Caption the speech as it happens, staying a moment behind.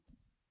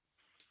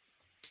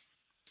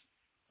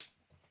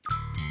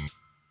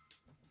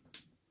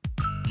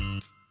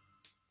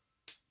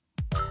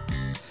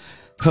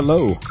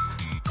Hello,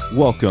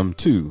 welcome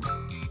to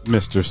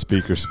Mr.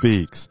 Speaker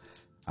Speaks.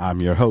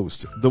 I'm your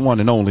host, the one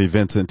and only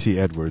Vincent T.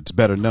 Edwards,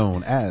 better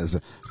known as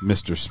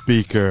Mr.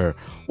 Speaker.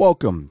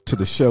 Welcome to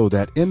the show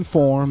that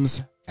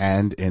informs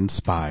and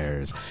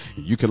inspires.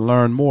 You can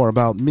learn more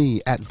about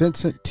me at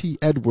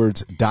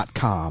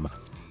vincenttedwards.com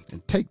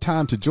and take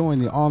time to join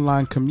the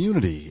online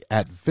community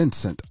at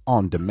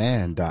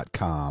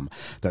vincentondemand.com.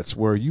 That's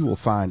where you will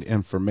find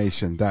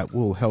information that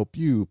will help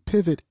you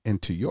pivot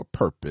into your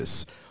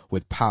purpose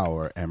with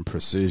power and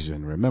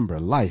precision. Remember,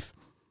 life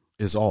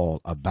is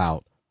all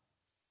about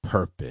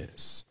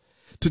purpose.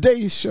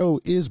 Today's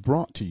show is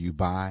brought to you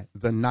by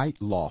the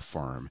Knight Law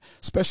Firm,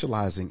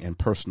 specializing in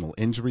personal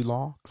injury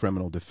law,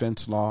 criminal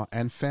defense law,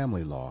 and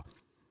family law.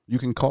 You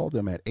can call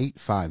them at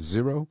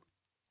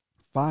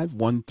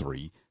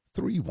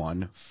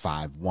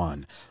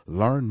 850-513-3151.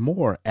 Learn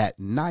more at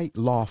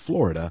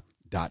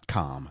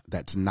knightlawflorida.com.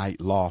 That's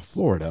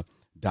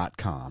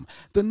knightlawflorida.com.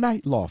 The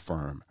Knight Law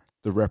Firm,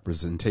 the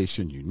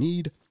representation you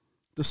need,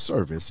 the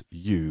service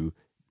you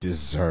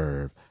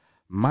deserve.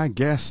 My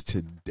guest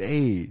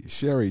today,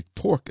 Sherry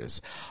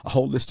Torkos, a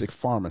holistic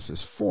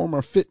pharmacist,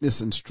 former fitness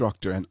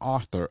instructor, and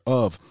author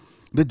of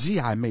The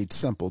GI Made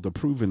Simple, the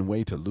proven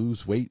way to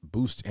lose weight,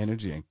 boost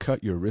energy, and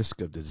cut your risk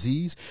of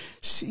disease.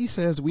 She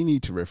says we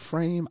need to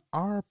reframe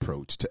our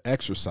approach to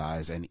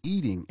exercise and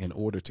eating in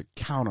order to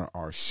counter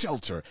our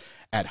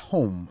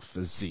shelter-at-home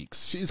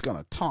physiques. She's going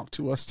to talk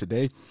to us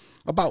today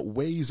about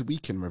ways we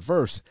can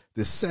reverse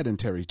this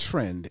sedentary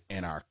trend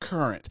in our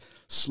current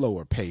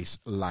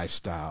slower-paced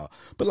lifestyle.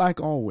 But like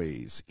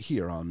always,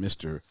 here on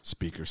Mr.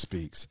 Speaker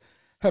Speaks,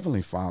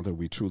 Heavenly Father,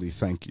 we truly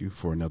thank you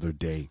for another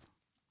day.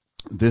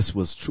 This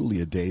was truly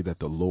a day that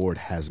the Lord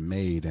has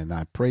made, and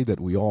I pray that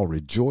we all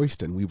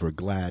rejoiced and we were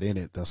glad in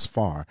it thus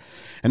far.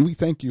 And we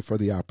thank you for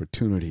the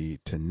opportunity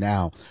to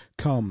now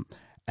come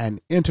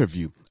and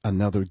interview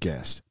another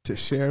guest to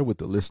share with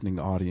the listening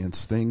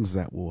audience things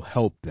that will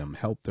help them,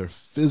 help their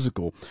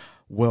physical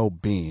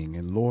well-being.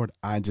 And Lord,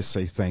 I just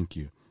say thank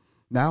you.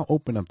 Now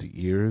open up the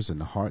ears and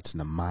the hearts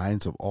and the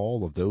minds of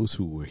all of those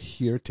who will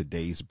hear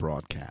today's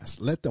broadcast.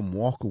 Let them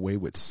walk away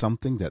with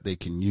something that they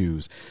can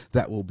use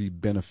that will be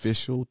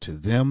beneficial to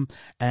them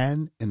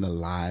and in the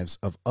lives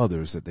of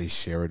others that they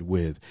share it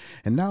with.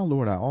 And now,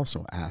 Lord, I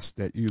also ask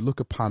that you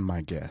look upon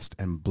my guest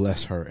and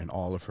bless her in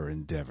all of her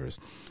endeavors.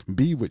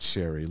 Be with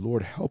Sherry.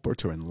 Lord, help her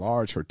to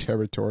enlarge her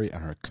territory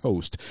and her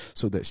coast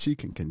so that she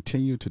can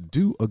continue to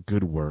do a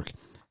good work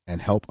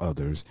and help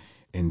others.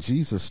 In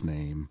Jesus'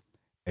 name,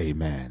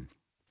 amen.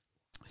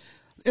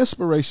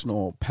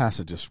 Inspirational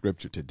passage of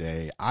scripture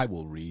today I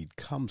will read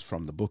comes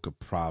from the book of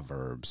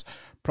Proverbs,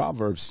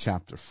 Proverbs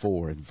chapter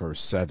 4 and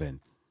verse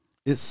 7.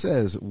 It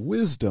says,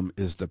 "Wisdom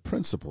is the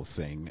principal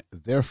thing,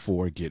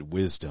 therefore get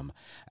wisdom,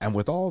 and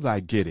with all thy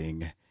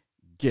getting,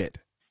 get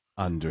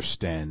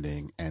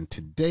understanding." And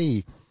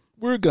today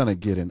we're going to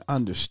get an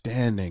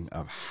understanding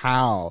of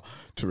how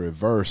to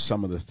reverse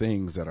some of the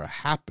things that are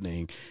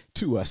happening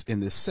to us in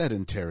this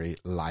sedentary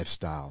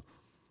lifestyle.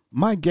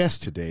 My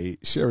guest today,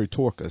 Sherry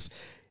Torkos,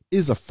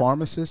 is a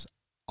pharmacist,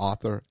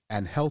 author,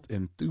 and health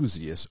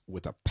enthusiast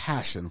with a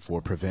passion for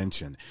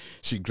prevention.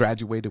 She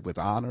graduated with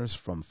honors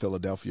from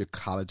Philadelphia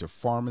College of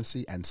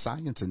Pharmacy and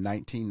Science in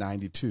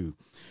 1992.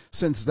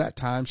 Since that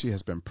time, she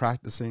has been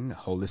practicing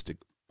holistic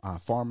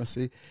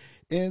pharmacy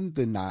in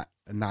the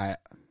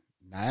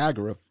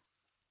Niagara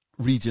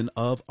region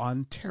of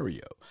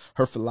Ontario.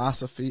 Her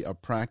philosophy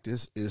of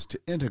practice is to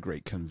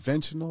integrate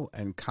conventional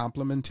and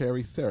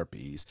complementary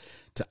therapies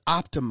to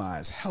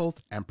optimize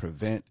health and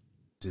prevent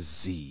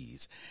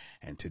disease.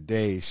 And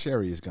today,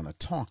 Sherry is going to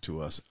talk to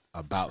us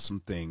about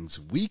some things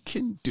we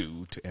can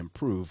do to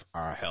improve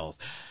our health.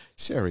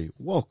 Sherry,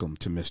 welcome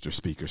to Mr.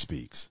 Speaker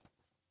Speaks.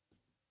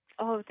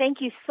 Oh,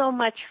 thank you so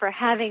much for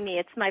having me.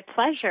 It's my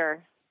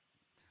pleasure.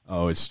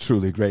 Oh, it's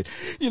truly great.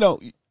 You know,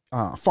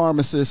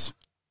 pharmacist,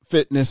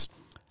 fitness,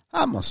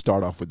 I'm going to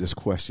start off with this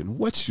question.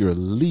 What's your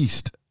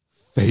least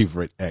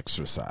favorite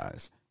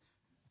exercise?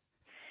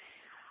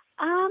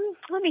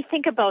 Let me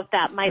think about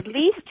that. My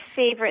least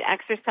favorite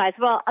exercise.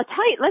 Well, I'll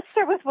tell you, let's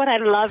start with what I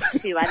love to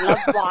do. I love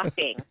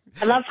walking.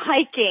 I love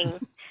hiking.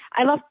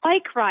 I love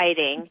bike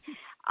riding.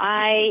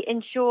 I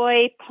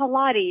enjoy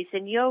Pilates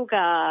and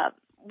yoga,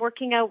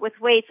 working out with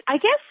weights. I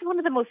guess one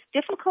of the most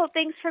difficult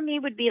things for me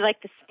would be like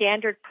the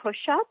standard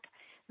push-up.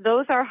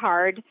 Those are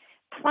hard.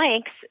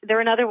 Planks, they're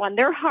another one.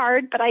 They're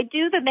hard, but I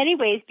do them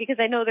anyways because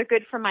I know they're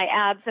good for my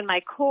abs and my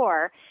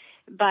core.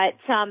 But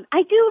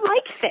I do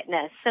like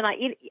fitness, and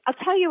I'll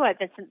tell you what,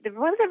 Vincent,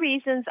 one of the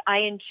reasons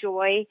I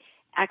enjoy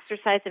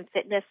exercise and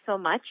fitness so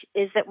much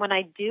is that when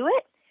I do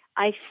it,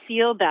 I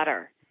feel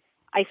better.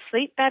 I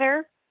sleep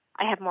better.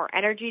 I have more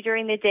energy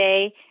during the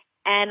day,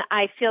 and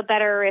I feel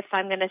better if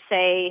I'm going to,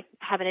 say,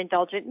 have an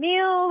indulgent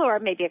meal or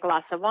maybe a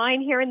glass of wine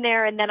here and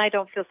there, and then I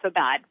don't feel so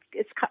bad.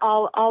 It's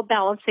all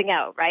balancing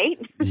out, right?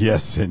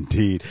 Yes,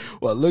 indeed.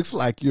 Well, it looks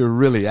like you're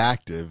really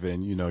active,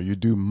 and you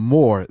do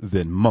more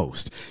than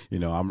most.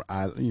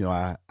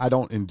 I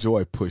don't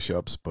enjoy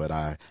push-ups, but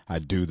I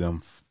do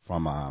them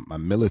from my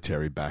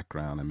military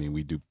background. I mean,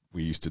 we do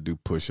We used to do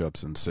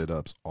push-ups and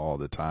sit-ups all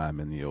the time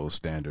in the old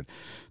standard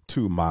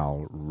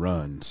 2-mile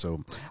run.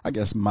 So I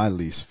guess my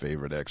least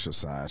favorite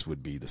exercise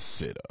would be the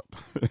sit-up.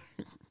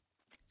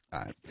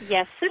 I,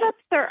 Yes,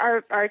 sit-ups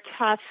are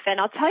tough. And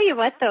I'll tell you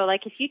what, though,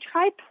 like if you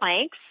try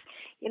planks,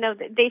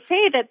 they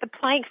say that the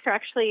planks are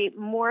actually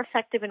more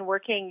effective in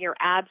working your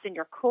abs and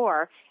your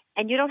core,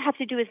 and you don't have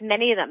to do as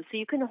many of them. So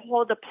you can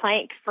hold a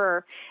plank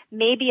for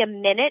maybe a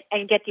minute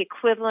and get the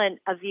equivalent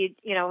of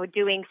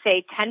doing,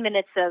 say, 10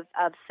 minutes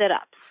of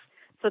sit-ups.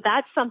 So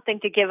that's something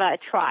to give a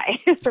try.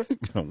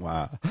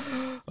 wow.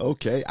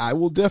 Okay. I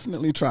will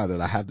definitely try that.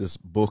 I have this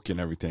book and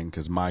everything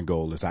because my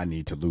goal is I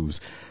need to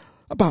lose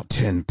about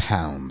 10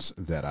 pounds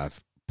that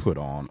I've put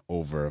on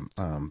over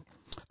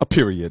a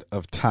period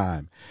of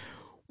time.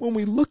 When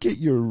we look at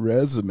your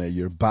resume,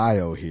 your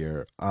bio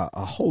here,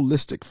 a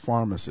holistic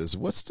pharmacist,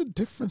 what's the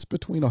difference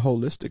between a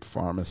holistic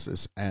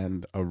pharmacist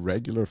and a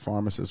regular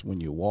pharmacist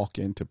when you walk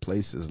into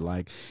places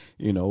like,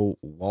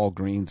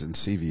 Walgreens and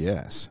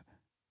CVS?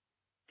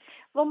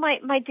 Well,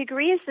 my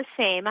degree is the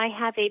same. I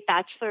have a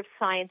Bachelor of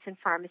Science in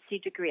Pharmacy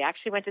degree. I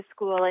actually went to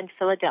school in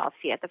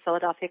Philadelphia at the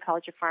Philadelphia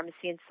College of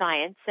Pharmacy and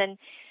Science, and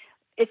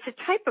it's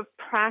a type of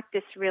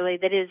practice really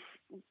that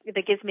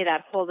gives me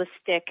that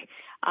holistic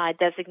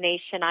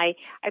designation. I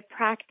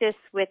practice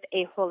with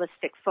a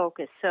holistic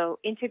focus, so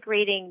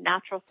integrating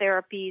natural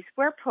therapies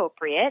where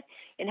appropriate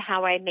in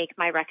how I make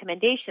my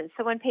recommendations.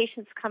 So when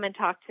patients come and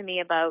talk to me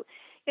about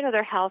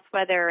their health,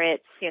 whether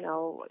it's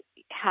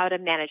how to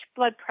manage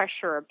blood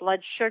pressure or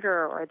blood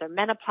sugar or their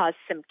menopause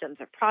symptoms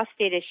or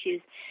prostate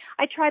issues,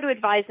 I try to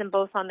advise them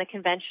both on the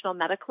conventional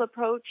medical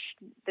approach,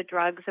 the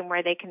drugs and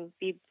where they can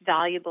be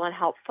valuable and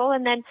helpful,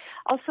 and then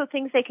also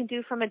things they can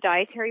do from a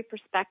dietary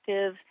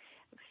perspective,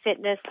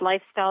 fitness,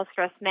 lifestyle,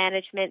 stress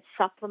management,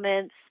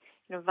 supplements,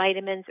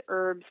 vitamins,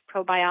 herbs,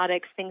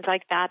 probiotics, things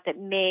like that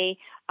may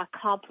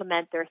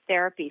complement their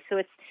therapy.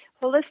 So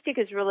holistic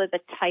is really the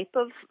type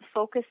of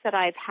focus that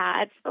I've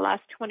had for the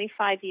last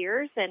 25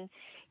 years. And,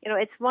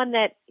 it's one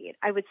that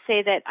I would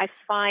say that I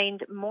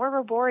find more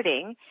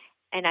rewarding,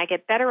 and I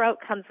get better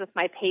outcomes with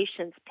my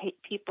patients.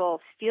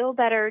 People feel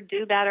better,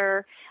 do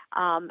better.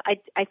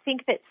 I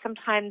think that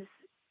sometimes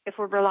if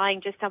we're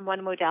relying just on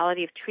one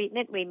modality of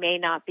treatment, we may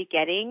not be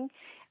getting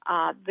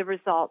the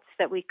results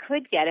that we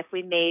could get if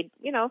we made,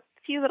 a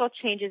few little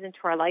changes into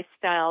our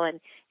lifestyle and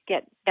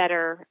get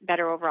better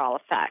overall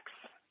effects.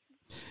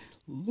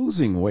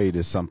 Losing weight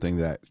is something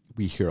that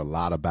we hear a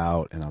lot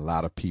about, and a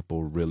lot of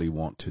people really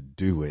want to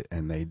do it,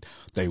 and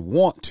they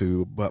want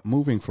to, but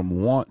moving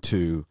from want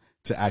to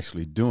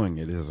actually doing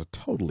it is a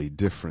totally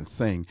different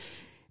thing.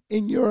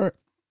 In your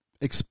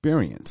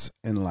experience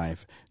in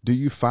life, do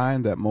you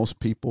find that most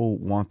people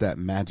want that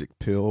magic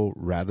pill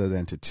rather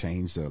than to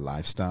change their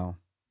lifestyle?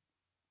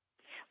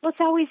 Well, it's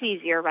always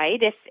easier,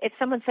 right? If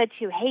someone said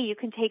to you, hey, you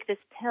can take this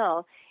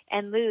pill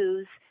and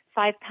lose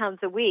 5 pounds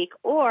a week,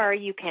 or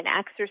you can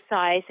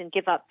exercise and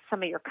give up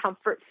some of your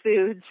comfort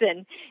foods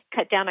and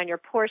cut down on your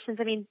portions.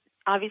 I mean,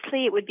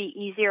 obviously it would be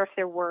easier if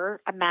there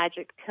were a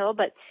magic pill,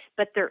 but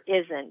there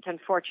isn't,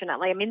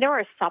 unfortunately. I mean, there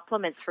are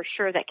supplements for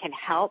sure that can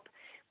help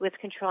with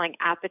controlling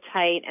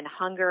appetite and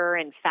hunger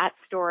and fat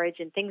storage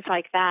and things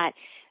like that.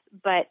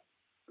 But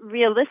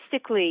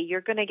realistically,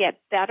 you're going to get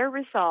better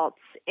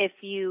results if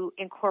you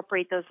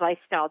incorporate those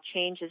lifestyle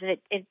changes. And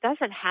it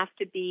doesn't have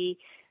to be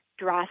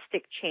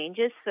drastic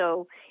changes.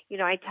 So,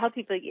 I tell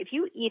people if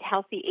you eat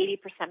healthy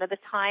 80% of the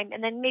time,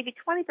 and then maybe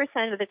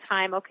 20% of the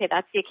time, okay,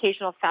 that's the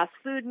occasional fast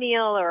food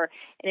meal or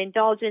an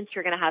indulgence,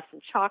 you're going to have some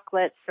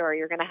chocolates, or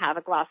you're going to have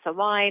a glass of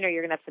wine, or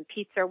you're going to have some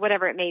pizza, or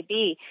whatever it may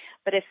be.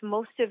 But if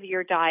most of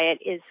your diet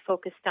is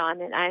focused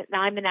on, and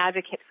I'm an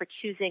advocate for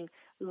choosing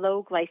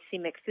low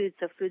glycemic foods,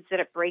 so foods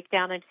that break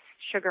down into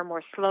sugar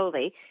more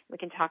slowly. We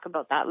can talk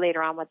about that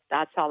later on, what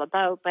that's all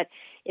about. But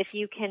if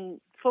you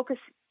can focus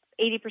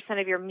 80%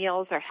 of your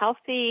meals are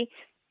healthy,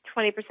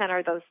 20%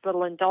 are those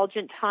little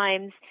indulgent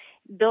times,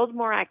 build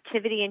more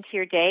activity into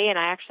your day. And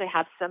I actually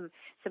have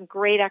some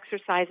great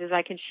exercises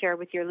I can share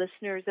with your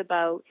listeners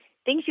about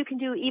things you can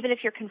do even if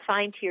you're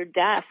confined to your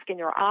desk in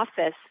your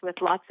office with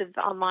lots of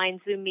online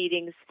Zoom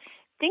meetings,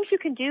 things you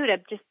can do to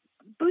just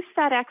boost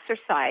that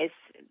exercise.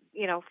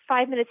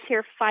 5 minutes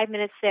here, 5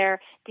 minutes there. At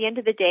the end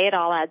of the day, it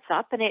all adds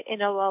up, and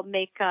it'll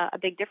make a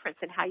big difference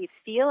in how you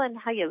feel and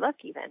how you look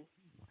even.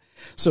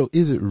 So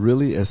is it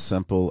really as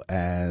simple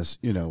as,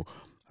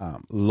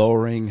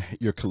 lowering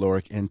your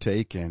caloric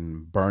intake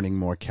and burning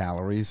more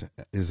calories?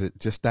 Is it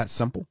just that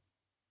simple?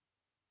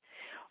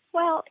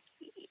 Well,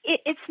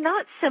 it's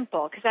not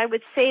simple, because I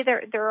would say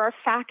there are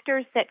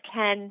factors that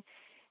can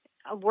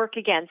work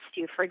against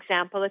you. For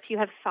example, if you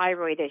have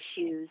thyroid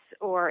issues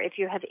or if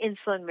you have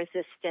insulin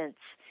resistance,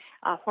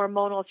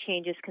 hormonal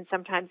changes can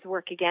sometimes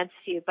work against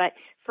you. But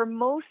for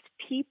most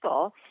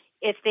people,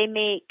 if they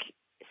make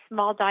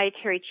small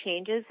dietary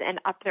changes and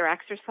up their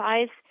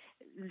exercise,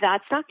 it's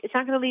not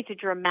going to lead to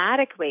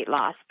dramatic weight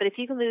loss. But if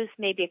you can lose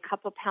maybe a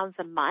couple pounds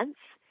a month,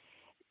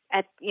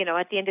 at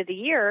the end of the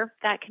year,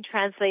 that can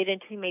translate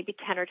into maybe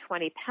 10 or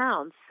 20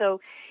 pounds.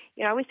 So,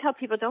 I always tell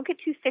people, don't get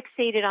too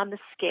fixated on the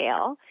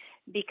scale.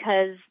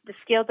 because the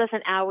scale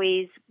doesn't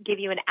always give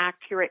you an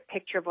accurate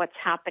picture of what's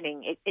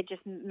happening. It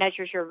just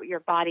measures your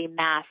body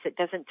mass. It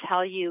doesn't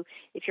tell you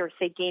if you're,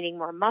 say, gaining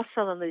more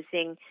muscle and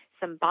losing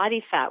some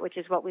body fat, which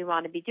is what we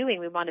want to be doing.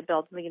 We want to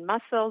build lean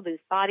muscle, lose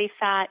body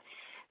fat.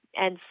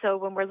 And so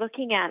when we're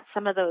looking at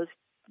some of those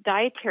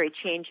dietary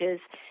changes,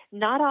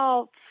 not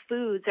all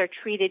foods are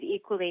treated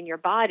equally in your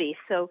body.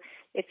 So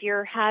if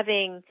you're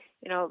having,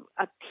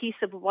 a piece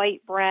of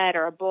white bread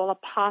or a bowl of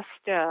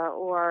pasta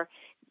or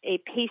a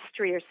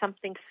pastry or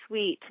something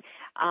sweet,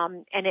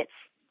 and it's,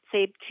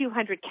 say,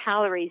 200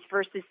 calories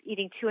versus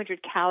eating 200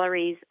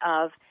 calories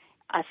of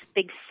a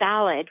big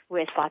salad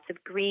with lots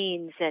of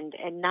greens and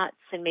nuts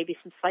and maybe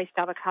some sliced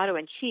avocado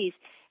and cheese,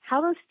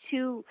 how those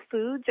two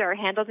foods are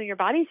handled in your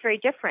body is very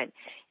different.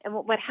 And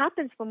what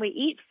happens when we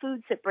eat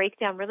foods that break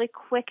down really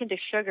quick into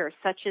sugar,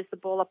 such as the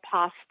bowl of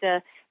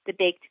pasta, the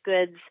baked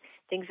goods,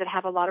 things that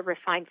have a lot of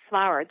refined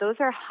flour, those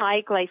are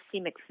high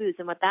glycemic foods.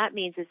 And what that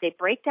means is they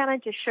break down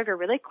into sugar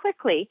really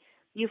quickly.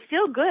 You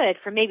feel good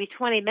for maybe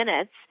 20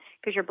 minutes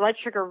because your blood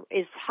sugar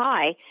is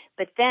high,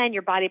 but then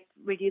your body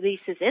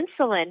releases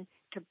insulin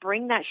to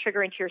bring that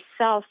sugar into your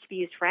cells to be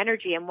used for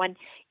energy. And when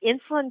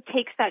insulin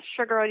takes that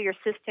sugar out of your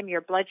system,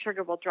 your blood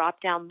sugar will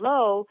drop down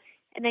low,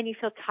 and then you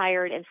feel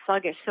tired and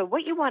sluggish. So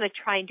what you want to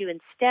try and do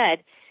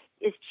instead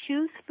is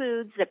choose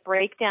foods that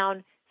break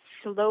down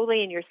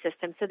slowly in your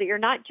system so that you're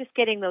not just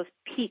getting those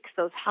peaks,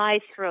 those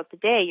highs throughout the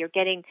day. You're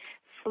getting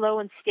slow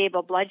and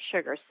stable blood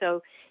sugar.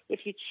 So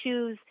if you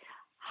choose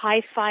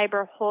high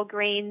fiber, whole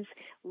grains,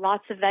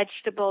 lots of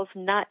vegetables,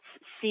 nuts,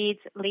 seeds,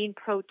 lean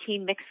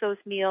protein, mix those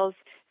meals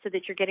so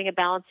that you're getting a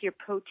balance of your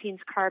proteins,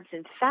 carbs,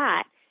 and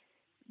fat.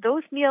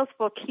 Those meals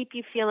will keep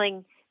you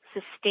feeling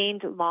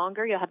sustained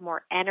longer. You'll have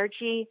more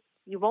energy.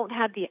 You won't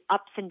have the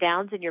ups and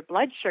downs in your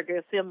blood sugar.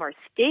 You'll feel more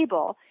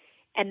stable.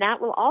 And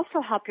that will also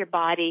help your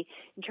body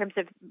in terms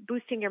of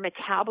boosting your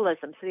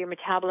metabolism so your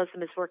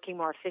metabolism is working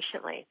more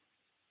efficiently.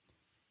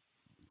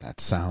 That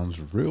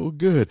sounds real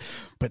good,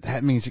 but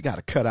that means you got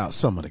to cut out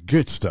some of the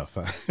good stuff.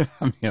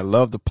 I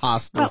love the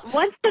pastas.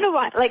 Once in a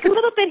while, like a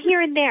little bit here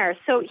and there.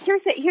 So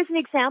here's an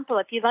example.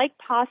 If you like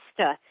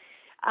pasta,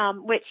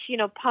 which,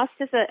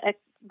 pasta is a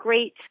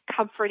great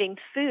comforting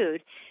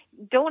food,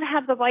 don't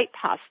have the white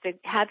pasta.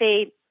 Have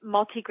a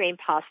multigrain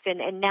pasta.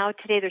 And now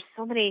today there's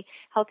so many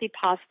healthy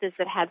pastas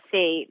that have,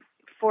 say,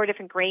 4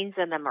 different grains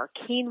in them, or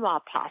quinoa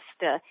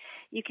pasta.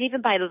 You can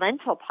even buy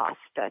lentil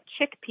pasta,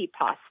 chickpea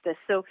pasta.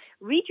 So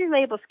read your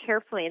labels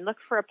carefully and look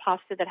for a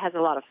pasta that has a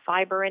lot of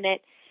fiber in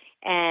it.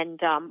 And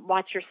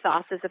watch your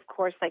sauces, of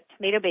course, like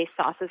tomato-based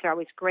sauces are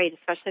always great,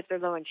 especially if they're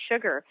low in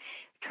sugar.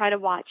 Try to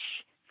watch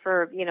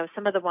for,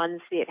 some of the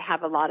ones that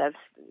have a lot of,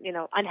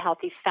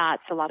 unhealthy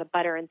fats, a lot of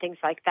butter and things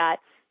like that.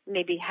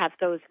 Maybe have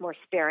those more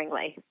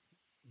sparingly.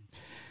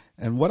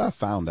 And what I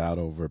found out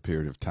over a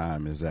period of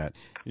time is that,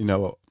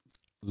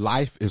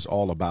 life is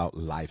all about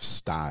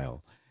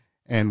lifestyle.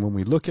 And when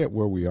we look at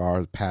where we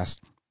are the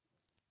past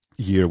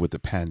year with the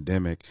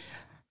pandemic,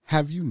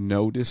 have you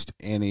noticed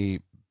any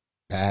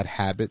bad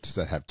habits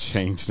that have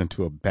changed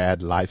into a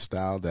bad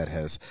lifestyle that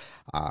has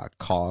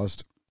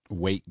caused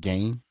weight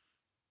gain?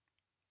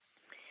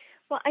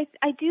 Well,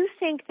 I do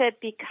think that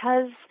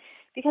because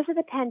of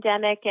the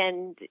pandemic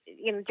and,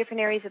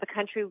 different areas of the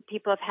country,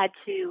 people have had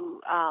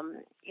to,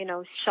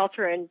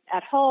 shelter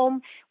at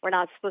home. We're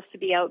not supposed to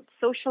be out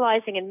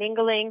socializing and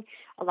mingling.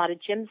 A lot of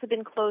gyms have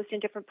been closed in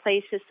different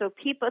places. So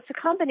it's a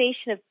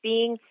combination of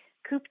being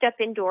cooped up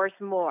indoors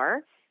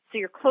more. So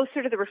you're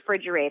closer to the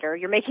refrigerator.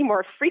 You're making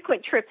more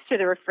frequent trips to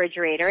the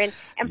refrigerator and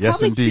yes,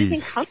 probably indeed.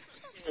 choosing comfort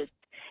food.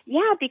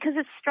 Yeah, because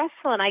it's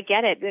stressful, and I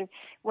get it. And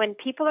when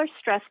people are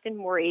stressed and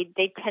worried,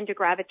 they tend to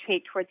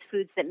gravitate towards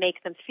foods that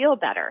make them feel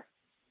better.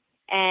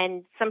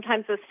 And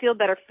sometimes those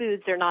feel-better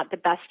foods are not the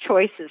best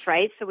choices,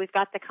 right? So we've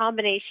got the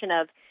combination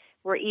of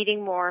we're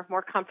eating more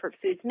comfort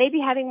foods, maybe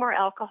having more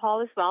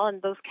alcohol as well,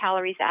 and those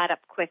calories add up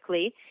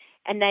quickly.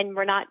 And then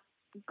we're not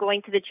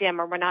going to the gym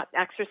or we're not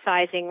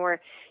exercising. We're,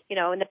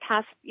 in the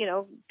past,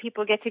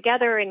 people get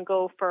together and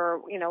go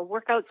for,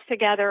 workouts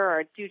together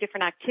or do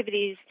different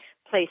activities,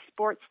 play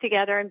sports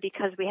together. And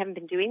because we haven't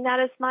been doing that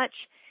as much,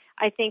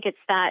 I think it's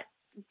that,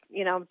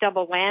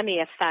 double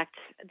whammy effect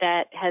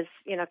that has,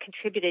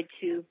 contributed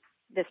to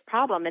this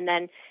problem. And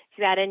then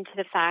to add into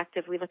the fact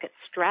if we look at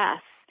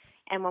stress,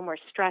 and when we're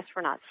stressed,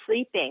 we're not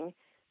sleeping,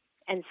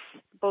 and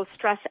both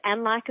stress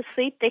and lack of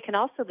sleep, they can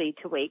also lead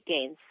to weight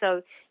gain.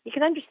 So you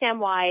can understand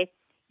why,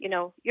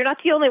 you're not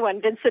the only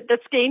one, Vincent,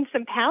 that's gained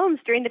some pounds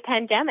during the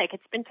pandemic.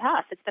 It's been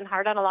tough. It's been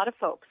hard on a lot of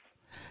folks.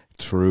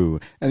 True.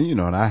 And,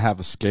 and I have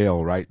a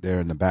scale right there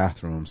in the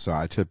bathroom, so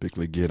I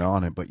typically get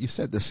on it. But you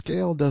said the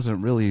scale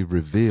doesn't really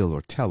reveal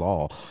or tell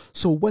all.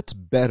 So what's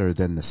better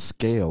than the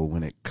scale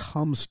when it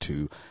comes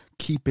to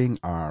keeping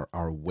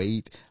our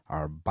weight,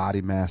 our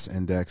body mass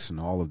index, and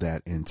all of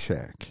that in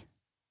check?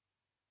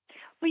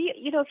 Well,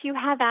 if you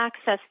have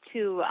access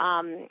to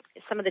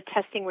some of the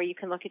testing where you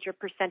can look at your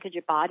percentage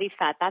of body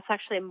fat, that's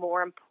actually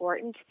more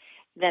important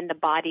than the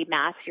body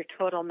mass, your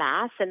total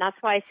mass. And that's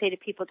why I say to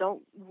people,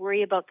 don't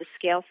worry about the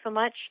scale so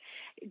much.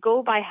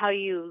 Go by how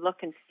you look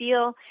and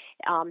feel,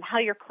 how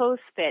your clothes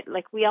fit.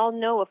 Like we all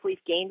know if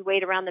we've gained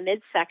weight around the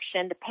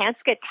midsection, the pants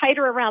get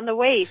tighter around the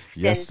waist.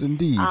 Yes,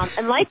 indeed.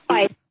 And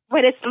likewise,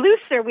 when it's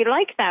looser, we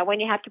like that when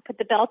you have to put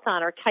the belt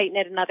on or tighten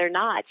it another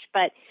notch.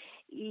 But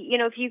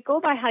if you go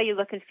by how you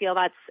look and feel,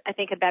 that's, I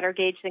think, a better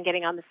gauge than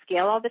getting on the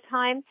scale all the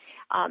time.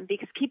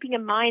 Because keeping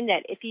in mind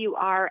that if you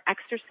are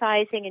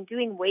exercising and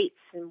doing weights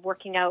and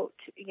working out,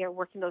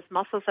 working those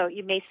muscles out,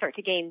 you may start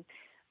to gain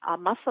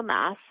muscle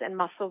mass, and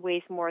muscle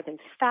weighs more than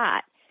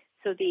fat.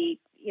 So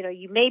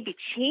you may be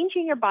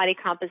changing your body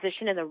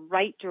composition in the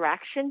right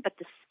direction, but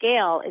the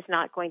scale is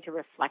not going to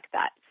reflect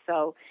that.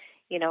 So,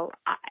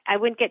 I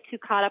wouldn't get too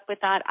caught up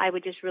with that. I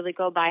would just really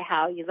go by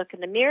how you look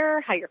in the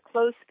mirror, how your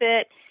clothes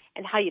fit,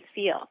 and how you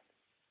feel.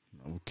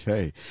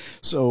 Okay.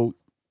 So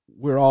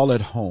we're all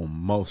at home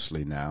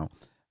mostly now,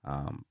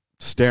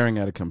 staring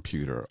at a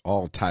computer,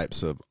 all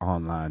types of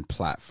online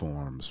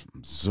platforms,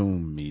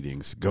 Zoom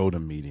meetings,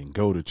 GoToMeeting,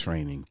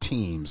 GoToTraining,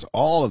 Teams,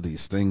 all of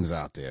these things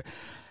out there.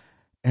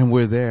 And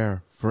we're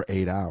there for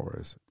 8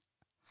 hours.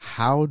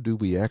 How do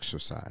we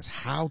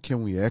exercise? How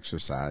can we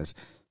exercise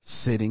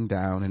sitting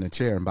down in a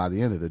chair? And by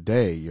the end of the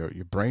day, your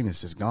brain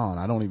is just gone.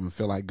 I don't even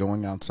feel like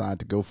going outside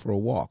to go for a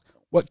walk.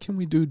 What can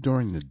we do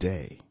during the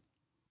day?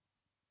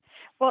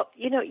 Well,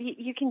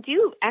 you can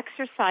do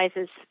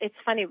exercises. It's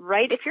funny,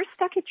 right? If you're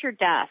stuck at your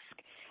desk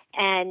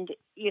and,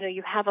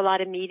 you have a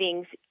lot of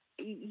meetings,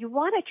 you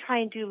want to try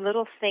and do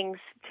little things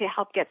to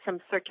help get some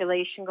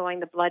circulation going,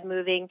 the blood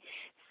moving.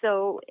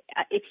 So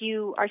if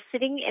you are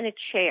sitting in a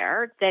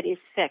chair that is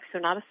fixed, so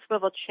not a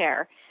swivel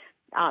chair,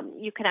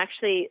 you can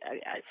actually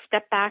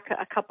step back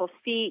a couple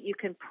feet. You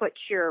can put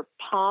your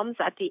palms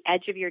at the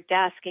edge of your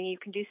desk, and you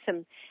can do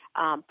some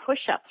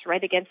push-ups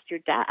right against your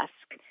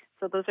desk.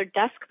 So those are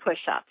desk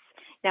push-ups.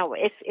 Now,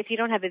 if you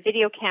don't have a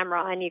video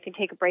camera on, you can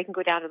take a break and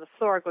go down to the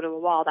floor, go to a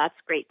wall. That's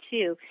great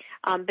too.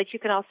 But you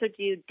can also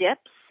do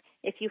dips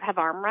if you have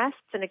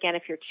armrests. And again,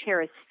 if your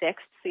chair is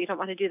fixed, so you don't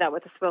want to do that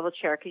with a swivel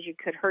chair because you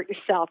could hurt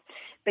yourself.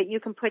 But you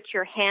can put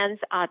your hands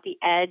at the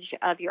edge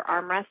of your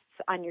armrests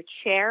on your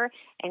chair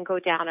and go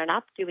down and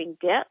up doing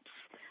dips.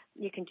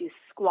 You can do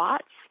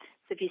squats.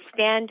 So if you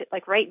stand,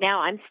 like right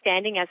now, I'm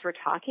standing as we're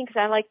talking because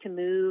I like to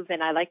move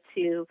and I like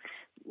to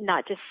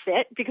not just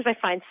sit because I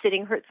find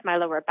sitting hurts my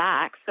lower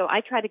back. So I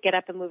try to get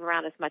up and move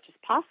around as much as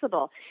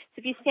possible. So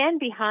if you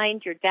stand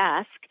behind your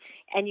desk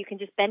and you can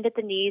just bend at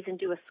the knees and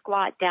do a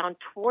squat down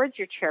towards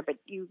your chair, but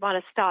you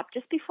want to stop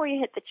just before you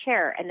hit the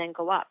chair and then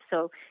go up.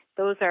 So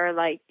those are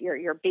like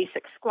your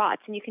basic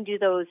squats. And you can do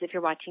those if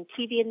you're watching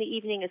TV in the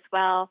evening as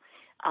well.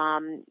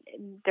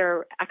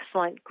 They're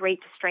excellent,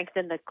 great to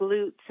strengthen the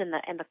glutes and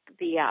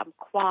the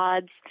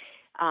quads.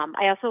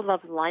 I also love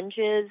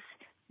lunges.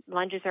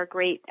 Lunges are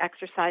great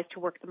exercise to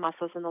work the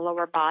muscles in the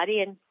lower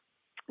body. And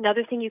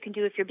another thing you can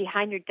do if you're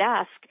behind your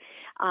desk,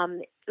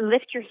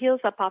 lift your heels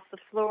up off the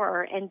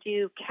floor and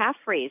do calf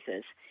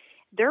raises.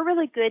 They're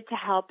really good to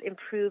help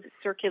improve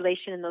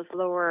circulation in the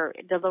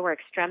lower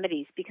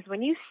extremities, because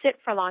when you sit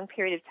for a long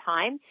period of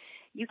time,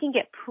 you can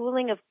get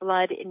pooling of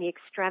blood in the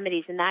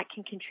extremities, and that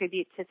can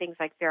contribute to things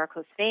like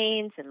varicose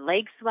veins and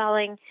leg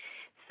swelling.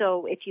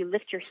 So if you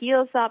lift your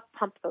heels up,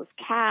 pump those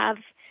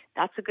calves,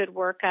 that's a good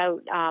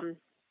workout.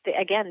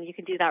 Again, you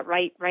can do that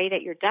right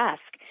at your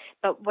desk.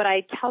 But what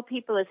I tell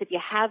people is if you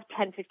have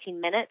 10,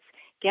 15 minutes,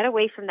 get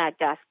away from that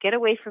desk, get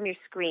away from your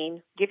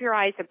screen, give your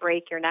eyes a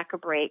break, your neck a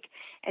break,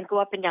 and go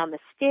up and down the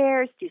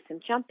stairs, do some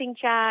jumping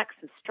jacks,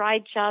 some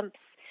stride jumps,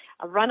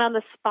 run on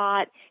the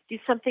spot, do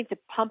something to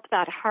pump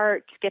that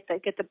heart, get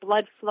the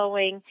blood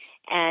flowing,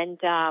 and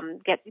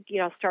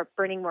start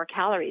burning more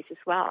calories as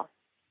well.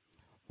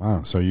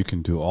 Wow, so you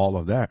can do all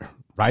of that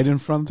right in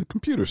front of the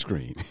computer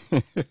screen.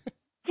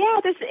 Yeah,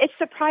 it's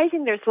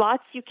surprising. There's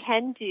lots you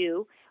can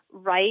do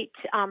right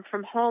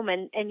from home,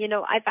 and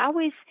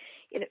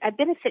I've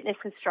been a fitness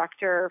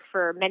instructor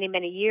for many,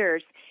 many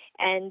years,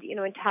 and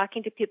in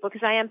talking to people,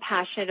 because I am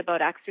passionate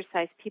about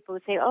exercise, people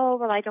would say, oh,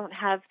 well, I don't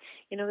have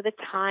the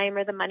time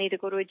or the money to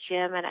go to a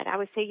gym, and I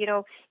would say,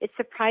 it's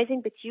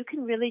surprising, but you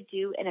can really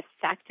do an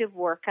effective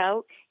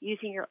workout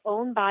using your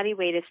own body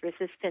weight as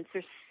resistance.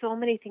 There's so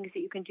many things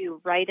that you can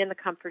do right in the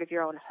comfort of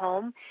your own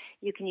home.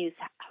 You can use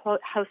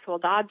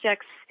household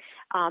objects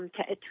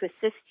to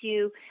assist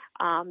you.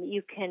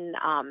 You can,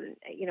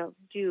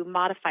 do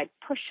modified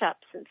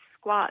push-ups and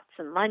squats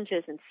and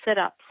lunges and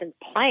sit-ups and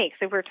planks.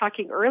 If we were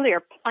talking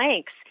earlier,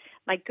 planks,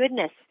 my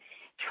goodness,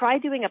 try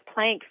doing a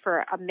plank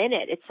for a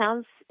minute. It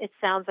sounds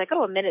like,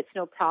 a minute's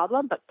no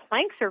problem, but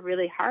planks are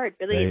really hard,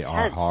 really intense. They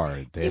are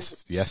hard.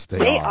 Yes, they are.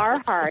 They are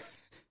hard.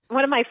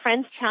 One of my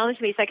friends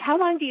challenged me. He's like, how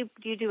long do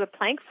you do a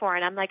plank for?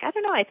 And I'm like, I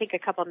don't know, I think a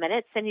couple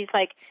minutes. And he's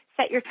like,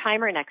 set your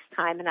timer next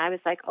time. And I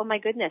was like, oh my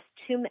goodness,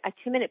 a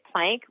 2-minute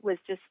plank was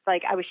just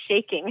like, I was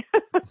shaking.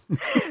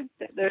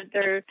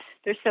 They're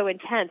so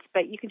intense,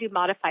 but you can do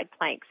modified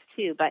planks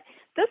too. But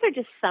those are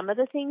just some of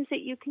the things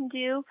that you can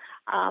do.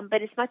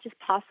 But as much as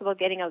possible,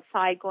 getting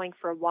outside, going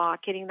for a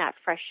walk, getting that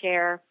fresh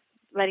air,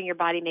 letting your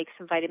body make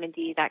some vitamin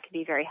D, that can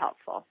be very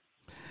helpful.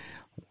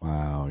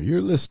 Wow,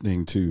 you're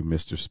listening to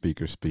Mr.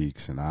 Speaker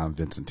Speaks, and I'm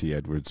Vincent T.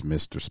 Edwards,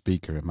 Mr.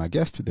 Speaker, and my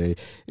guest today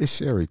is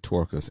Sherry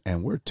Torkos,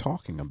 and we're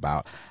talking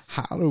about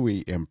how do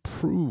we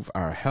improve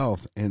our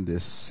health in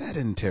this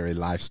sedentary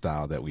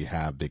lifestyle that we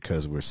have,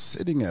 because we're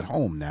sitting at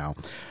home now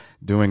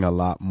doing a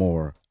lot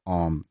more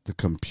on the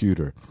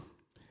computer.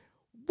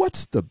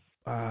 What's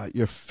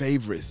your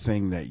favorite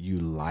thing that you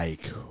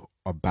like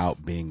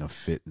about being a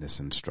fitness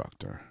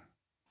instructor?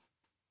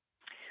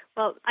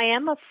 Well, I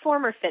am a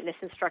former fitness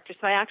instructor,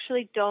 so I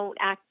actually don't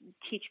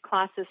teach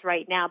classes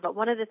right now. But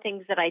one of the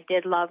things that I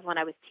did love when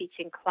I was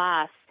teaching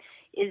class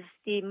is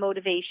the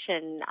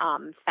motivation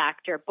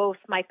factor. Both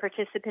my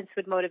participants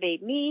would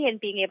motivate me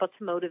and being able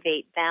to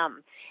motivate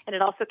them. And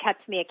it also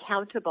kept me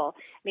accountable.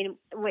 I mean,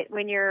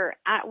 when you're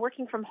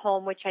working from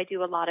home, which I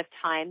do a lot of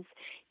times,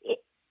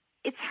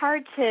 it's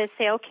hard to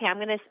say, okay, I'm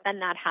going to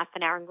spend that half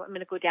an hour. I'm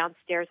going to go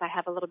downstairs. I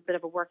have a little bit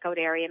of a workout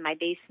area in my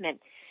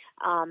basement.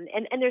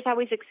 And there's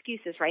always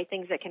excuses, right?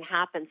 Things that can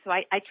happen. So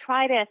I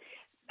try to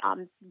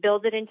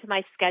build it into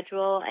my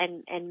schedule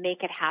and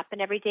make it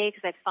happen every day,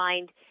 because I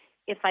find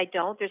if I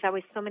don't, there's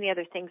always so many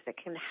other things that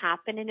can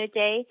happen in a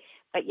day.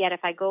 But yet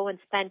if I go and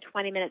spend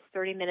 20 minutes,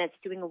 30 minutes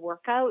doing a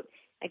workout,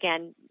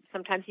 again,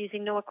 sometimes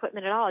using no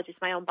equipment at all, just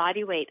my own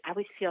body weight, I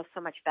always feel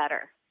so much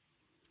better.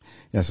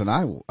 Yes, and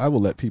I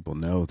will let people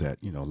know that,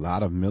 a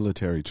lot of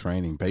military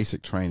training,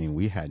 basic training,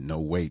 we had no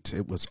weights.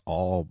 It was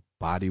all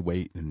body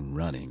weight and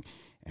running.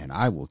 And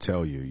I will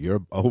tell you,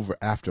 you're over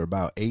after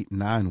about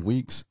 8-9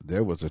 weeks,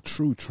 there was a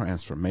true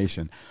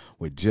transformation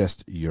with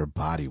just your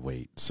body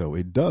weight. So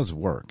it does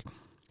work.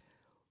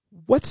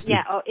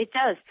 It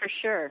does for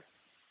sure.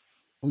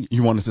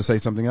 You wanted to say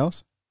something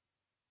else?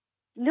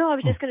 No, I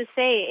was just going to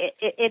say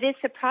it is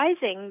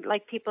surprising.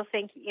 Like, people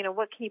think,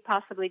 what can you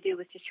possibly do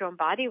with just your own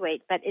body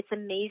weight? But it's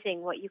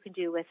amazing what you can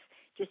do with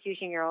just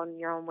using your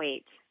own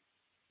weight.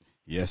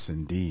 Yes,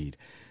 indeed.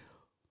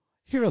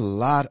 Hear a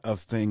lot of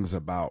things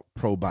about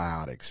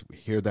probiotics. We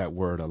hear that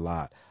word a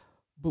lot.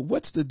 But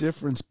what's the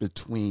difference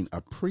between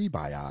a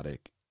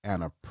prebiotic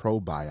and a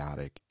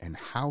probiotic, and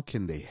how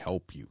can they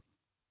help you?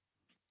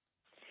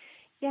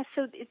 Yeah,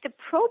 so the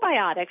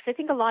probiotics, I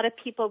think a lot of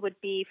people would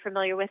be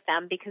familiar with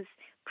them because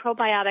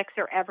probiotics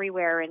are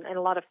everywhere in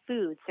a lot of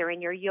foods. They're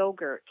in your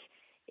yogurt,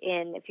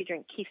 if you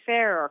drink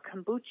kefir or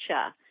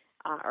kombucha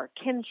or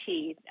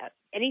kimchi,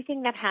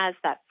 anything that has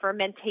that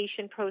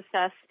fermentation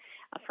process.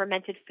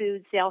 Fermented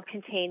foods, they'll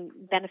contain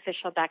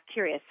beneficial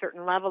bacteria, a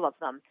certain level of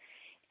them.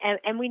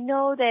 And we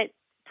know that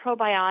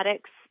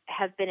probiotics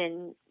have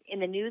been in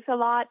the news a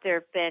lot. There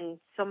have been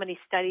so many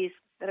studies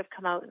that have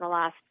come out in the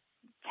last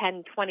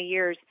 10, 20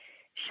 years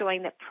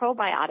showing that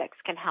probiotics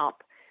can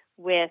help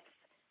with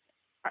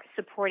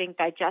supporting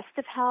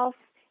digestive health.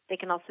 They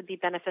can also be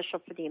beneficial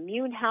for the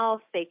immune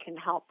health. They can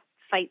help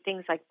fight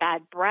things like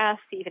bad breath,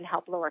 even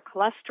help lower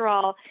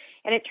cholesterol.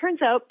 And it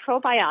turns out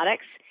probiotics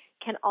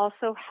can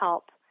also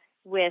help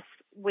with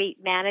weight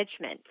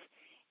management.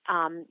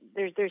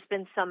 There's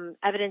been some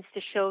evidence to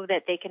show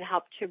that they can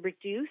help to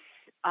reduce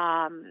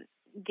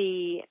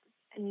the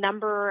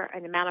number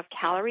and amount of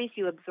calories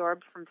you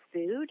absorb from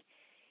food,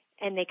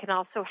 and they can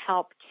also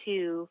help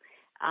to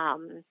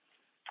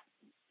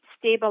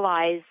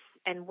stabilize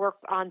and work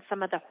on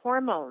some of the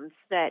hormones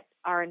that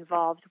are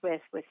involved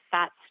with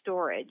fat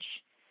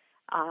storage.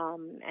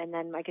 And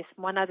then I guess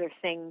one other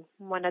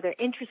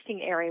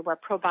interesting area where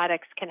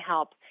probiotics can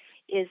help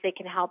is they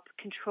can help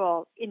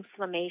control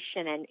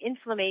inflammation. And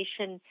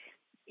inflammation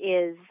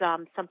is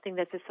something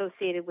that's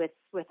associated with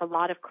a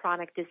lot of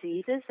chronic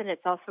diseases, and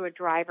it's also a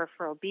driver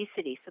for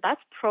obesity. So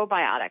that's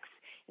probiotics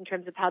in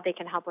terms of how they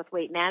can help with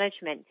weight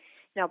management.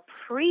 Now,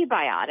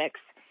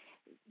 prebiotics,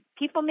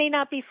 people may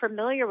not be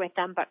familiar with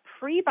them, but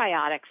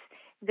prebiotics,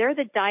 they're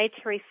the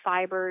dietary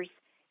fibers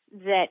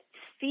that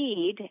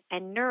feed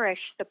and nourish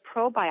the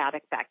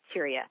probiotic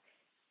bacteria.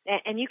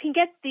 And you can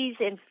get these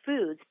in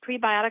foods.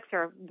 Prebiotics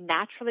are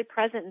naturally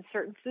present in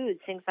certain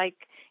foods, things like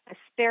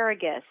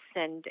asparagus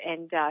and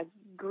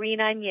green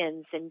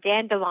onions and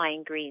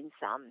dandelion greens,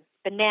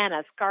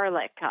 bananas,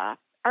 garlic,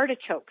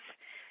 artichokes.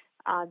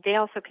 They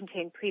also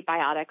contain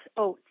prebiotics.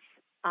 Oats.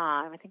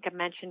 I think I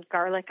mentioned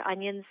garlic,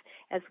 onions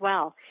as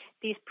well.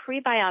 These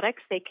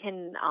prebiotics, they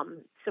can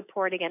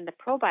support, again, the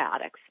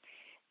probiotics.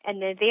 And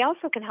then they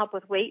also can help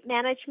with weight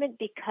management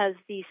because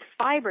these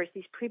fibers,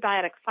 these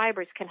prebiotic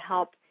fibers, can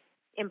help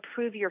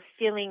improve your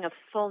feeling of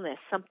fullness,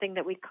 something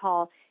that we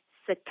call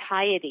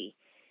satiety.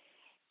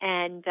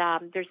 And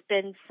there's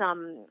been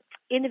some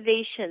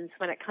innovations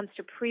when it comes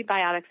to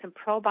prebiotics and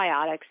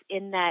probiotics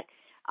in that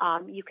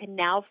you can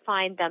now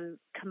find them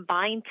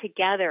combined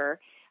together,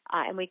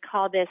 and we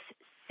call this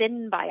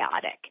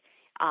symbiotic.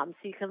 So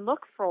you can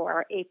look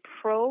for a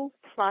pro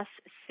plus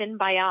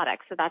symbiotic.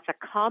 So that's a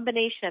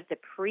combination of the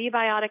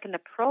prebiotic and the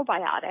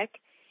probiotic.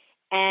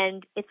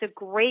 And it's a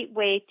great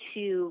way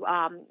to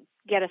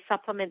get a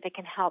supplement that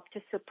can help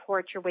to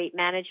support your weight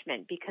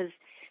management because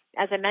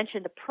as I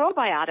mentioned, the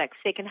probiotics,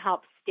 they can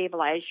help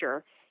stabilize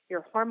your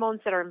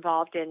hormones that are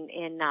involved in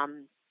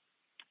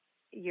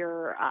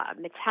your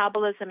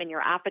metabolism and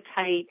your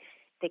appetite.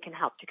 They can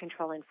help to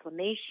control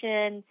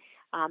inflammation.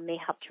 May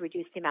help to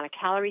reduce the amount of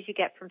calories you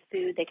get from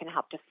food. They can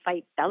help to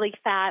fight belly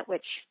fat,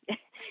 which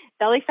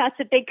belly fat's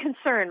a big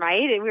concern,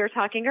 right? We were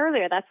talking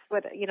earlier. That's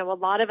what, a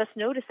lot of us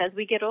notice as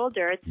we get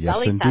older. It's yes,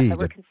 belly indeed. fat that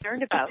we're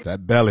concerned about.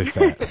 That belly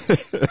fat.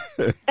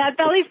 That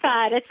belly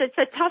fat, it's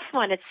a tough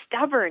one. It's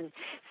stubborn.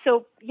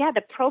 So, yeah,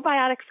 the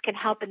probiotics can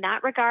help in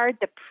that regard.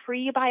 The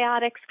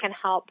prebiotics can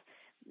help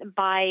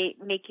by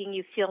making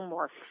you feel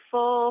more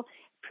full.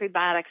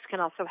 Prebiotics can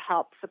also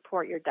help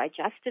support your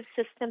digestive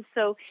system.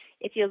 So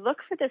if you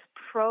look for this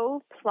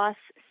Pro Plus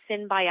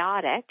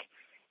Symbiotic,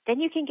 then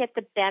you can get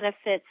the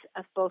benefits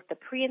of both the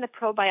pre and the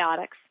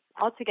probiotics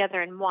all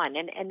together in one.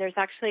 And there's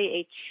actually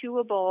a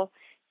chewable,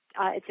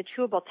 it's a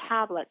chewable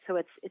tablet, so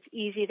it's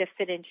easy to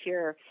fit into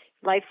your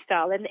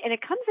lifestyle. And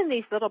it comes in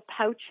these little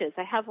pouches.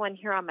 I have one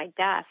here on my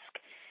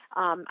desk.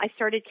 I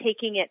started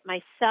taking it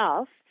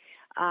myself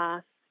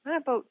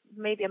about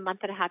maybe a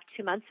month and a half,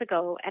 2 months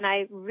ago, and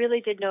I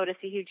really did notice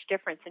a huge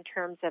difference in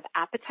terms of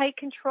appetite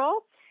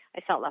control.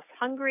 I felt less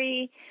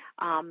hungry,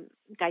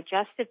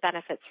 digestive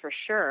benefits for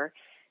sure.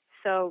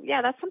 So,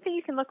 yeah, that's something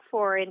you can look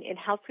for in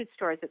health food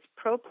stores. It's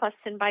Pro Plus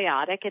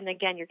Symbiotic, and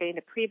again, you're getting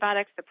the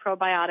prebiotics, the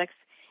probiotics,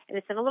 and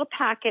it's in a little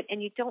packet,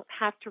 and you don't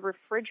have to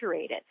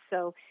refrigerate it.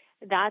 So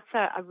that's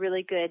a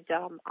really good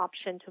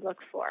option to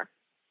look for.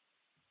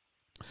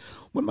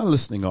 When my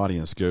listening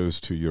audience goes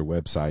to your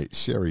website,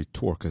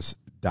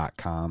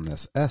 SherryTorkos.com,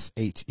 that's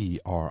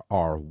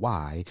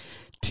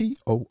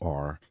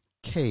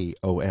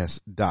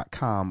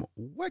SherryTorkos.com,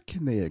 what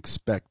can they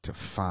expect to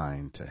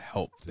find to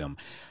help them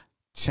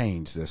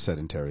change their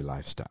sedentary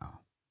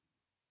lifestyle?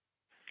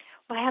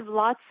 Well, I have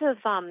lots of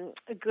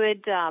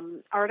good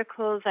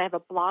articles. I have a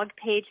blog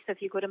page. So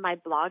if you go to my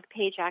blog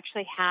page, I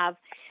actually have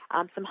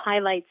some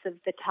highlights of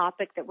the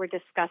topic that we're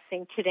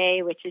discussing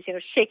today, which is,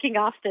 shaking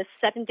off this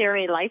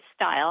sedentary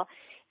lifestyle.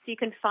 So you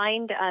can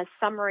find a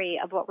summary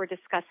of what we're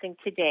discussing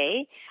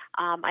today.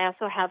 I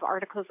also have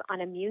articles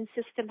on immune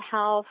system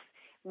health,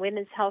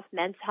 women's health,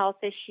 men's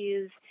health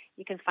issues.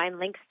 You can find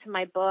links to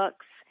my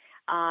books.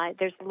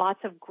 There's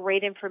lots of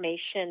great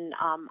information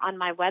on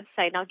my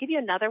website. And I'll give you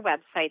another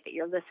website that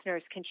your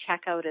listeners can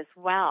check out as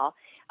well.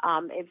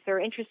 If they're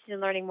interested in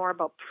learning more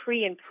about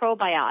pre and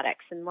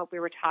probiotics and what we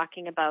were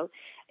talking about,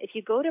 if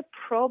you go to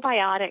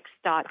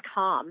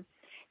probiotics.com,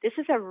 this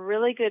is a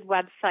really good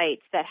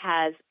website that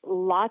has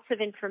lots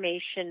of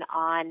information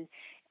on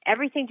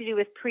everything to do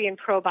with pre and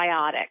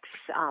probiotics,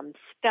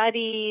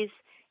 studies,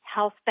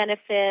 health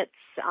benefits,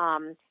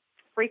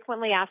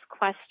 frequently asked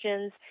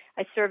questions.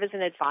 I serve as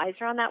an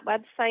advisor on that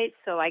website,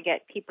 so I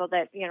get people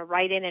that,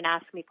 write in and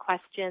ask me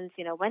questions.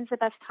 When's the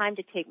best time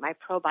to take my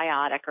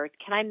probiotic, or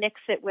can I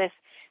mix it with,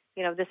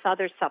 this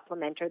other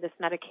supplement or this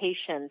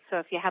medication? So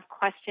if you have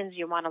questions,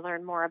 you want to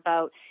learn more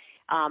about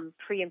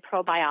pre and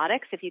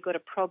probiotics, if you go to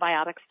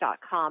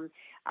probiotics.com,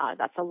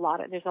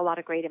 there's a lot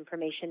of great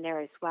information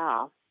there as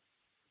well.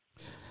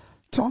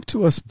 Talk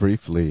to us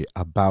briefly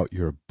about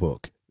your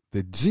book,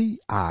 The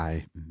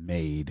GI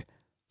Made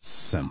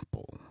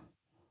Simple.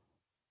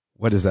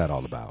 What is that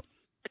all about?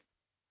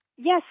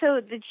 Yeah,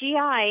 so the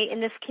GI in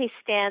this case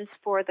stands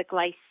for the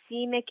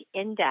glycemic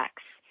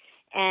index.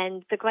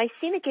 And the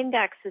glycemic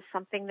index is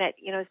something that,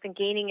 has been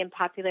gaining in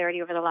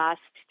popularity over the last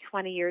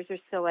 20 years or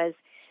so, as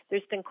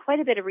there's been quite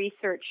a bit of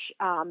research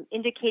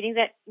indicating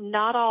that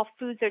not all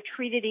foods are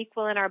treated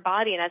equal in our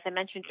body. And as I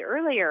mentioned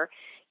earlier,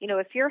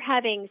 if you're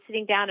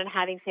sitting down and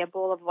having, say, a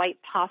bowl of white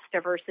pasta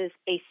versus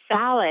a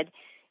salad,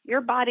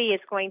 your body is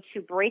going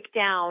to break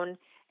down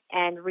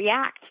and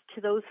react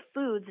to those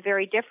foods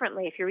very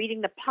differently. If you're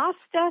eating the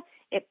pasta,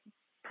 it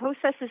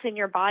processes in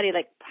your body,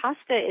 like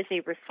pasta is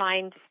a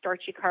refined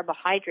starchy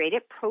carbohydrate.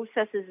 It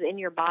processes in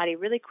your body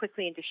really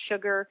quickly into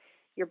sugar.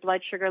 Your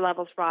blood sugar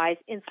levels rise,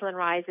 insulin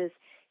rises,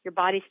 your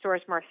body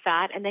stores more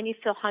fat, and then you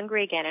feel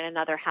hungry again in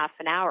another half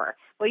an hour.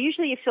 Well,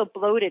 usually you feel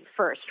bloated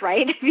first,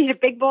 right? If you eat a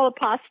big bowl of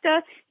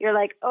pasta, you're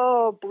like,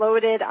 oh,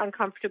 bloated,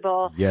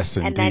 uncomfortable. Yes,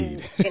 indeed. And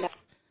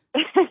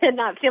then,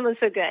 not feeling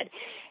so good.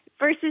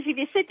 Versus if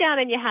you sit down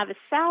and you have a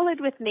salad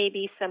with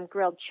maybe some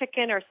grilled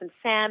chicken or some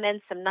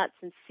salmon, some nuts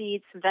and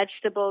seeds, some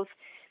vegetables,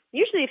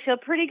 usually you feel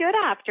pretty good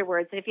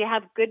afterwards. And if you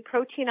have good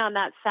protein on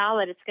that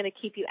salad, it's going to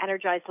keep you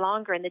energized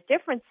longer. And the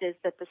difference is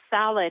that the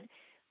salad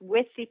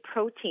with the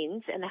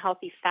proteins and the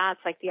healthy fats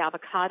like the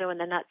avocado and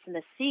the nuts and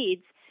the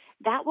seeds,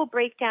 that will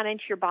break down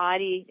into your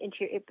body,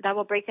 that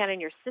will break down in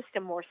your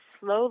system more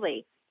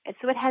slowly. And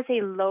so it has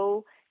a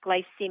low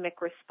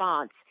glycemic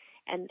response.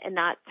 And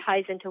that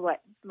ties into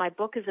what my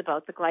book is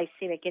about, the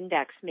glycemic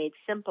index made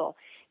simple.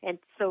 And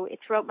so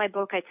throughout my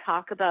book, I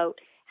talk about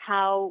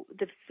how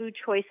the food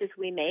choices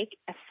we make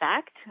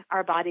affect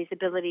our body's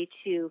ability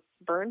to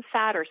burn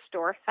fat or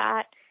store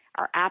fat,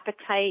 our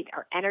appetite,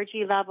 our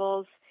energy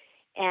levels.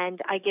 And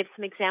I give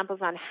some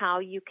examples on how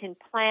you can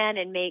plan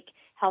and make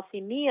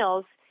healthy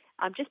meals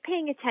just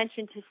paying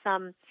attention to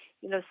some,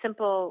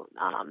 simple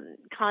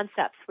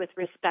concepts with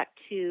respect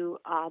to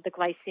the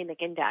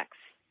glycemic index.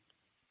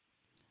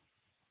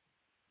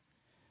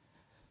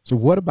 So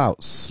what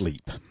about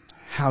sleep?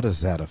 How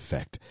does that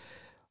affect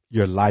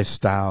your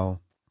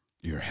lifestyle,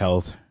 your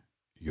health,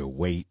 your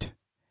weight,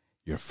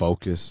 your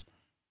focus?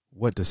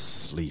 What does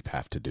sleep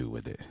have to do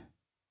with it?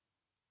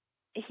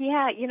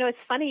 Yeah, it's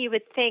funny. You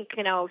would think,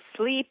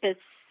 sleep is,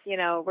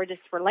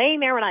 we're laying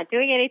there, we're not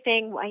doing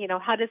anything.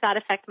 How does that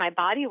affect my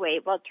body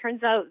weight? Well, it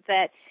turns out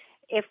that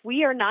if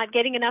we are not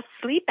getting enough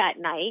sleep at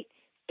night,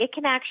 it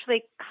can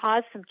actually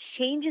cause some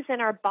changes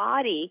in our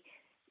body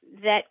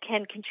that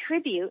can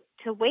contribute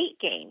to weight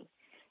gain.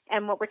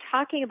 And what we're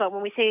talking about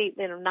when we say,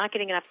 not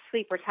getting enough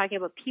sleep, we're talking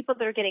about people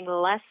that are getting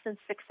less than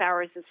 6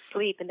 hours of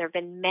sleep. And there have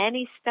been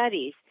many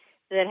studies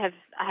that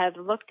have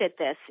looked at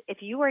this.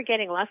 If you are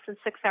getting less than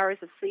 6 hours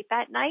of sleep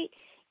at night,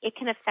 it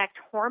can affect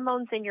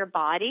hormones in your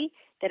body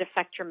that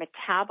affect your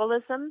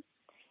metabolism,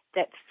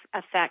 that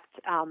affect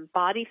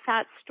body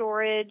fat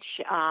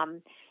storage,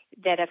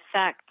 that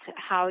affect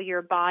how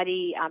your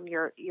body,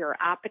 your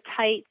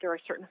appetite. There are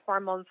certain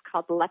hormones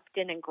called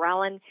leptin and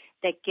ghrelin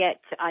that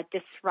get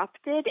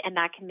disrupted, and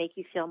that can make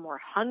you feel more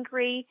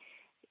hungry.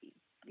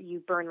 You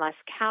burn less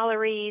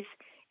calories.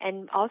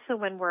 And also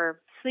when we're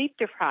sleep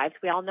deprived,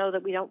 we all know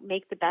that we don't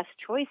make the best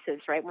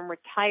choices, right? When we're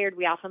tired,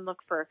 we often look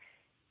for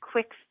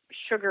quick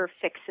sugar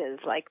fixes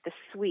like the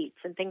sweets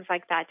and things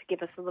like that to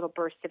give us a little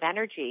burst of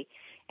energy.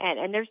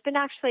 And there's been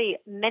actually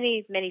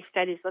many, many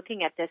studies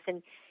looking at this.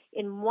 And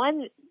in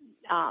one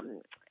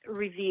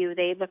review,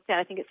 they looked at,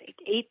 I think it's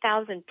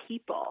 8,000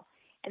 people,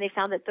 and they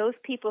found that those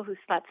people who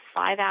slept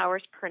 5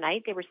 hours per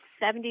night, they were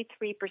 73%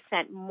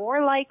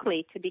 more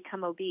likely to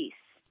become obese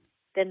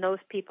than those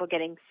people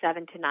getting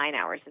 7 to 9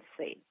 hours of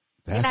sleep.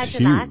 That's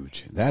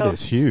huge. That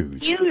is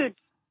huge. Huge.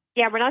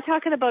 Yeah, we're not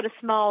talking about a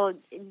small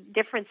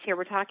difference here.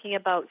 We're talking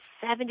about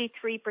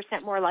 73%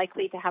 more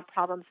likely to have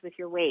problems with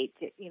your weight,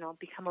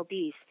 become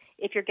obese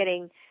if you're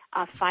getting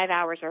 5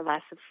 hours or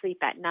less of sleep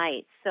at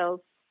night.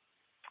 So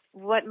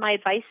what my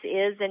advice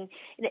is, and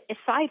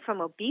aside from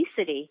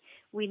obesity,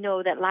 we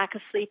know that lack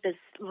of sleep is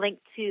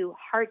linked to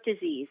heart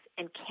disease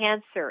and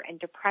cancer and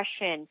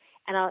depression,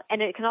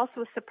 and it can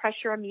also suppress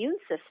your immune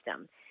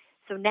system.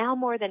 So now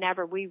more than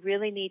ever, we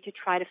really need to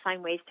try to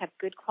find ways to have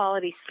good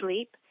quality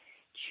sleep,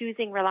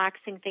 choosing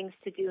relaxing things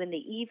to do in the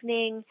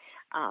evening.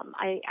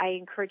 I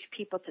encourage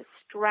people to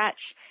stretch,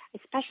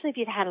 especially if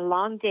you've had a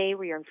long day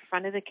where you're in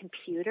front of the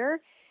computer.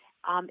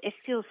 It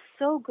feels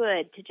so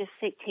good to just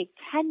take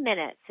 10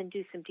 minutes and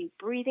do some deep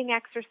breathing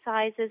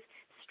exercises,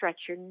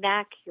 stretch your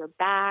neck, your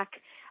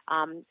back.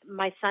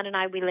 My son and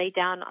I, we lay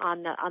down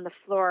on the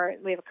floor.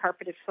 We have a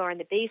carpeted floor in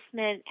the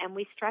basement, and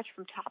we stretch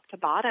from top to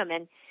bottom.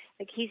 And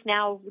he's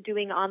now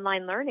doing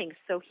online learning,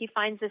 so he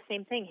finds the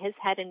same thing. His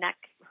head and neck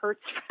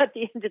hurts at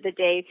the end of the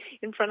day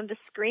in front of the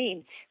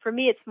screen. For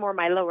me, it's more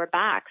my lower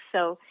back.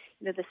 So,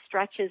 the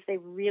stretches, they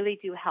really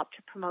do help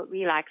to promote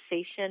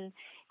relaxation.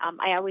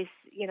 I always,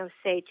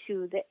 say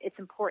too that it's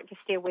important to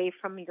stay away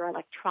from your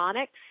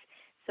electronics.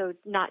 So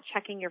not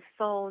checking your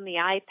phone, the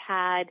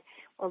iPad,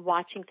 or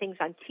watching things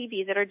on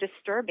TV that are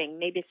disturbing.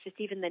 Maybe it's just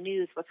even the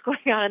news, what's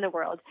going on in the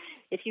world.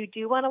 If you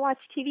do want to watch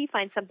TV,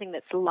 find something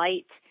that's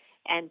light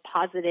and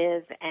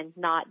positive and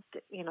not,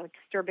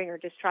 disturbing or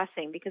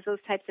distressing, because those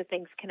types of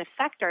things can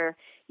affect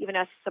even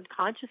us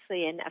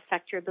subconsciously and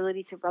affect your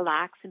ability to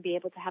relax and be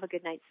able to have a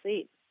good night's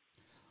sleep.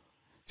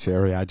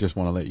 Sherry, I just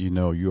want to let you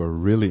know you are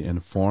really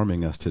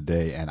informing us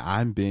today, and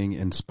I'm being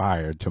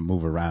inspired to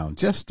move around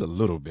just a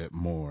little bit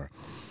more.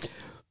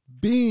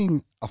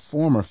 Being a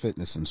former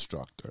fitness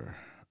instructor,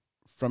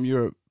 from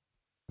your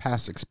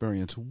past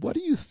experience, what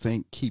do you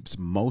think keeps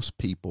most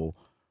people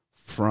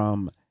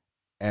from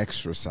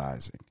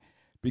exercising?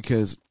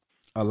 Because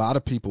a lot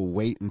of people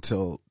wait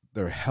until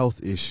their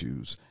health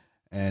issues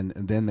and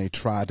then they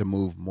try to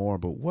move more.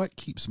 But what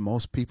keeps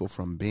most people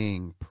from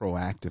being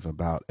proactive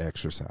about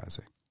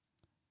exercising?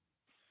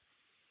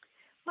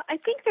 Well, I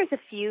think there's a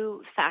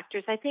few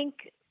factors. I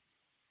think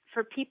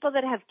for people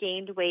that have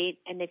gained weight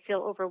and they feel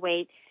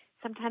overweight,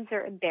 sometimes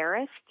they're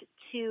embarrassed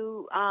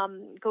to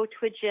go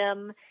to a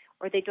gym,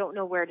 or they don't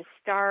know where to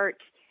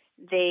start.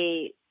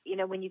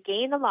 When you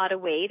gain a lot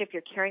of weight, if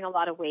you're carrying a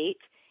lot of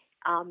weight,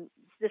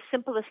 the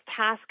simplest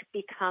task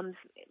becomes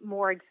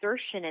more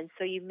exertion. And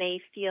so you may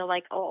feel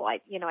like, I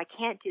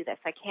can't do this,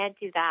 I can't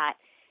do that.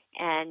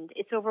 And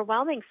it's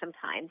overwhelming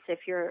sometimes if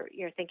you're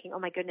thinking, oh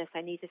my goodness,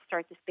 I need to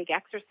start this big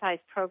exercise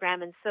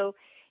program. And so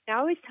I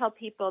always tell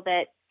people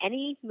that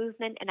any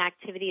movement and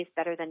activity is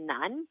better than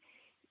none.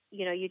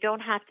 You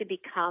don't have to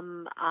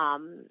become a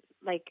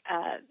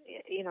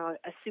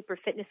super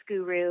fitness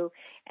guru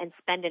and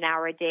spend an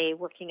hour a day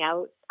working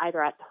out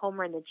either at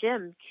home or in the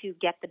gym to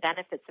get the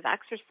benefits of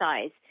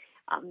exercise.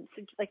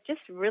 So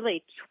just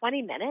really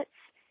 20 minutes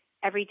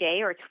every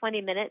day, or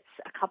 20 minutes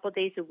a couple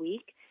days a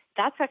week,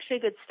 that's actually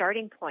a good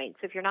starting point.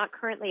 So if you're not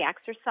currently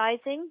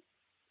exercising,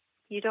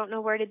 you don't know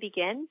where to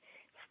begin,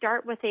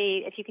 start with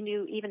if you can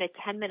do even a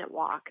 10-minute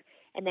walk,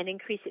 and then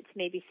increase it to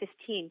maybe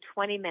 15,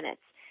 20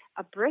 minutes.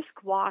 a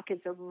brisk walk is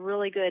a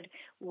really good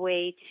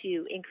way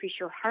to increase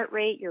your heart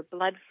rate, your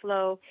blood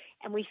flow,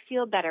 and we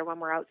feel better when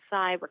we're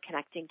outside. We're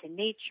connecting to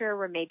nature.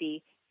 We're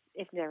maybe,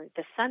 if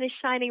the sun is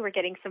shining, we're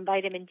getting some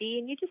vitamin D,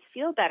 and you just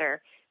feel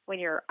better when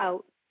you're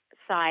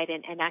outside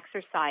and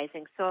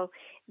exercising. So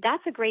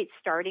that's a great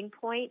starting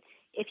point.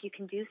 If you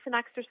can do some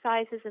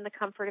exercises in the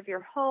comfort of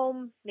your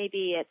home,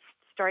 maybe it's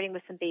starting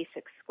with some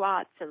basic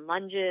squats and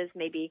lunges,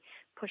 maybe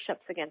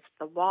push-ups against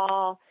the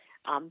wall.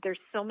 There's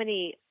so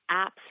many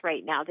apps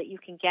right now that you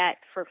can get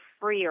for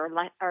free or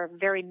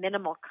very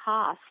minimal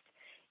cost.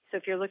 So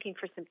if you're looking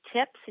for some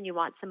tips and you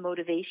want some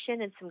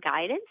motivation and some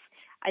guidance,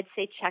 I'd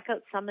say check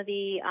out some of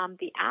the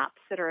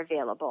apps that are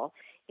available.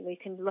 You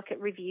can look at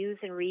reviews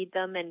and read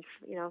them, and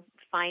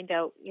find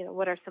out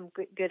what are some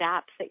good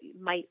apps that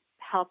might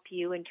help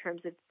you in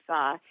terms of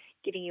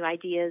giving you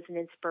ideas and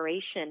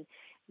inspiration.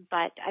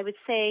 But I would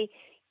say,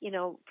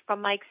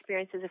 from my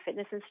experience as a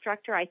fitness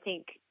instructor, I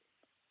think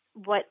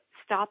what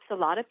stops a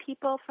lot of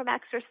people from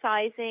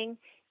exercising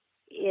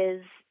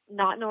is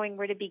not knowing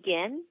where to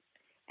begin,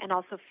 and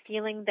also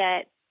feeling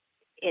that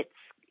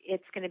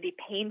it's going to be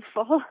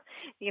painful,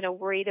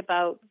 worried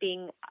about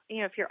being,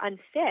 if you're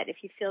unfit, if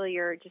you feel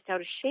you're just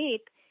out of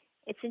shape,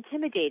 it's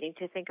intimidating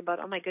to think about,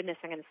 oh my goodness,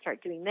 I'm going to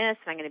start doing this,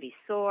 and I'm going to be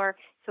sore.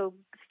 So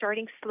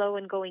starting slow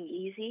and going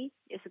easy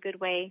is a good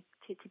way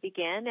to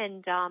begin.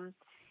 And,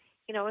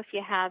 if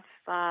you have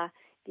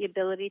the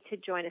ability to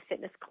join a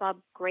fitness club,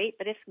 great.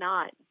 But if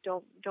not,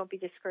 don't be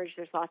discouraged.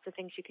 There's lots of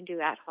things you can do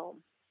at home.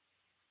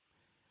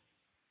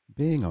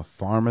 Being a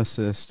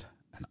pharmacist,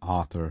 an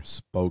author,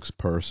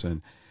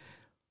 spokesperson,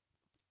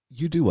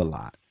 you do a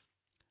lot.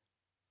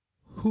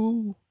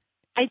 Who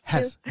I do.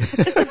 has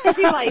It's a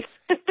busy life.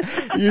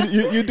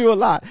 you do a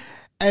lot.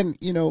 And,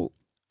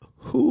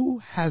 who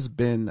has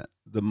been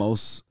the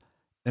most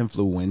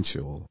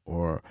influential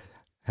or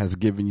has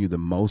given you the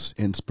most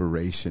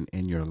inspiration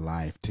in your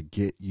life to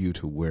get you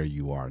to where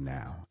you are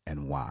now,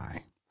 and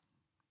why?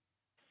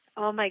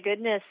 Oh, my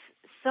goodness.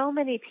 So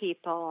many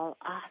people.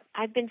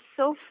 I've been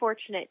so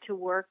fortunate to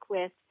work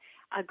with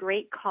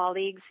great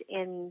colleagues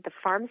in the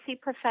pharmacy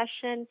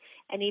profession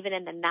and even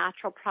in the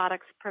natural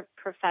products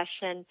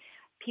profession,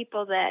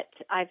 people that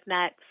I've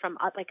met from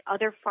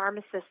other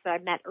pharmacists that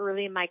I've met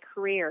early in my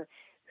career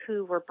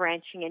who were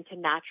branching into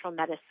natural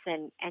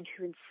medicine and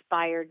who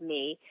inspired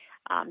me.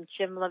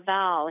 Jim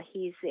Lavelle,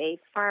 he's a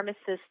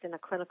pharmacist and a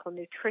clinical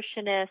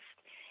nutritionist,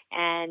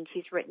 and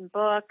he's written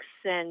books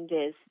and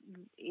is,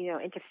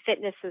 into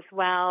fitness as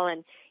well.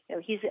 And,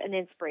 he's an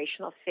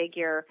inspirational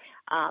figure.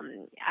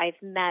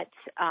 I've met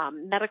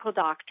medical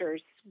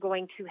doctors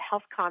going to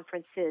health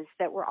conferences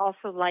that were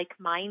also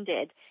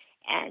like-minded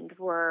and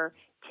were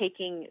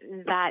taking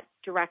that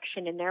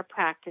direction in their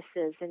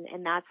practices,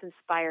 and that's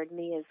inspired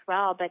me as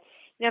well. But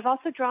I've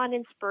also drawn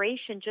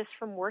inspiration just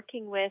from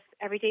working with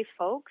everyday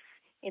folks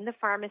in the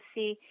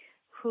pharmacy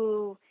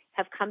who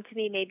have come to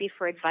me maybe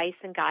for advice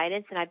and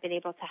guidance, and I've been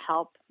able to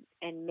help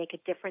and make a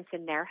difference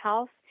in their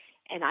health,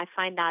 and I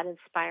find that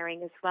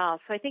inspiring as well.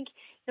 So I think,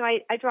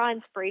 I draw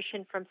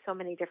inspiration from so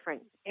many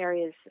different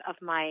areas of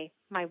my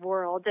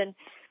world, and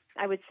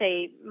I would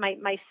say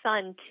my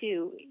son,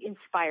 too,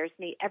 inspires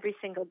me every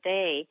single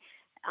day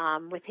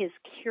with his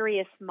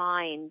curious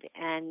mind.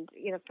 And,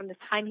 from the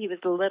time he was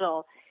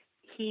little,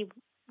 he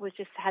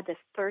had this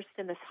thirst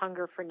and this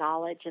hunger for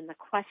knowledge, and the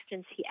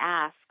questions he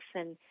asks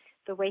and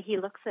the way he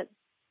looks at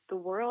the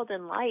world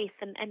and life.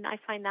 And I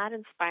find that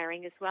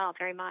inspiring as well,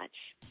 very much.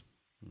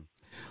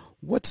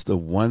 What's the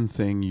one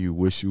thing you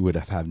wish you would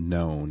have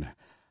known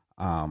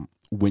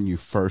when you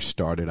first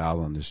started out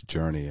on this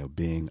journey of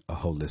being a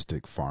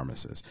holistic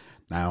pharmacist?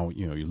 Now,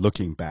 you're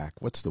looking back.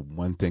 What's the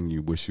one thing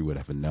you wish you would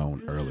have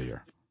known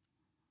earlier?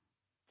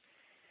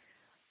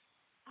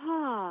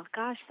 Oh,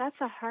 gosh, that's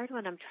a hard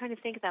one. I'm trying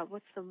to think of that.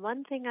 What's the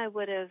one thing I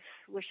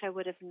wish I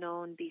would have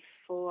known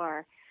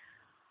before?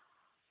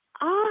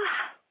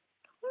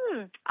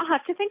 I'll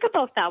have to think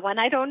about that one.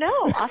 I don't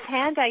know.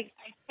 Offhand, I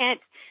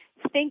can't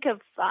think of,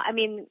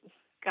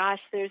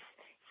 there's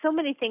so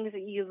many things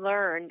that you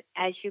learn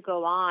as you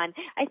go on.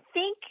 I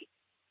think,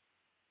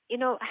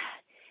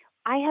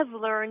 I have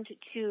learned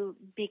to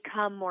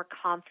become more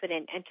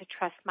confident and to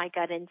trust my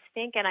gut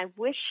instinct. And I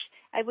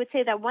would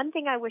say that one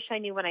thing I wish I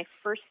knew when I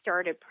first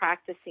started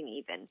practicing,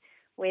 even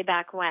way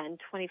back when,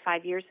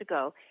 25 years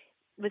ago,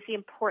 was the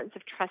importance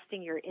of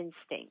trusting your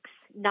instincts,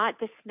 not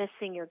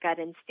dismissing your gut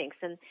instincts.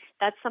 And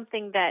that's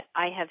something that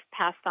I have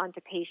passed on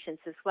to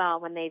patients as well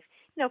when they've,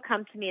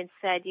 come to me and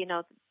said,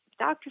 the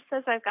doctor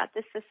says I've got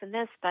this, this, and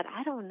this, but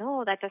I don't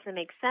know, that doesn't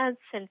make sense.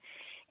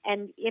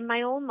 And in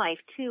my own life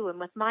too, and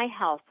with my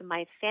health and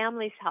my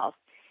family's health,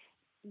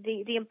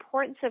 the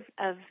importance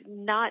of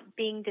not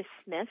being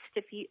dismissed.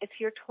 If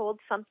you're told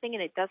something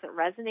and it doesn't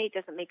resonate,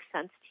 doesn't make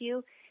sense to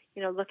you,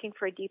 looking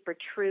for a deeper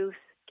truth,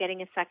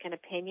 getting a second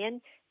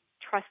opinion,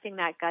 trusting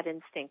that gut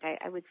instinct.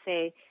 I would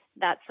say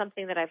that's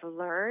something that I've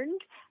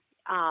learned.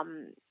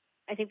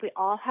 I think we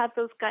all have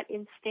those gut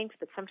instincts,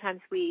 but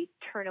sometimes we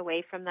turn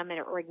away from them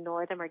or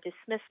ignore them or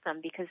dismiss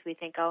them because we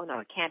think, oh, no,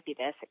 it can't be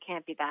this, it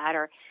can't be that,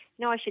 or,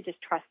 no, I should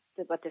just trust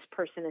what this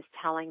person is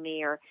telling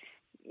me, or,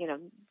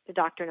 the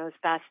doctor knows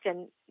best.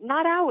 And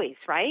not always,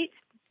 right?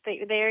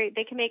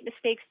 They can make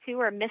mistakes too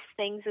or miss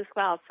things as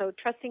well. So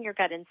trusting your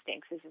gut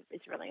instincts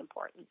is really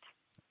important.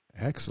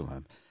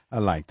 Excellent. I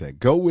like that.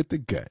 Go with the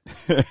gut.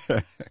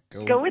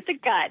 Go with the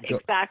gut,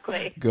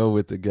 exactly. Go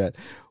with the gut.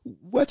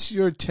 What's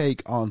your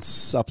take on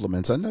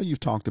supplements? I know you've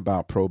talked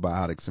about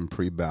probiotics and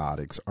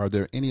prebiotics. Are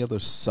there any other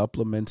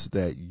supplements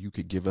that you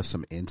could give us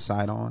some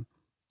insight on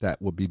that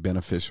would be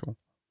beneficial?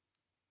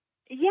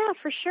 Yeah,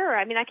 for sure.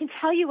 I mean, I can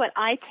tell you what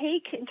I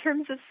take in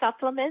terms of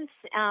supplements,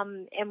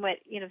 and what,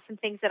 some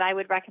things that I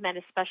would recommend,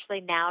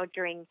 especially now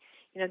during,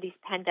 these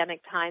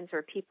pandemic times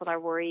where people are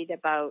worried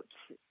about,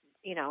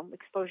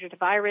 exposure to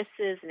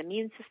viruses and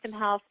immune system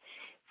health.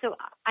 So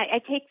I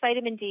take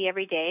vitamin D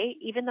every day.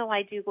 Even though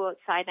I do go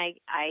outside and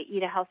I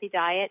eat a healthy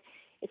diet,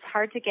 it's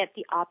hard to get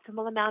the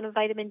optimal amount of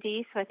vitamin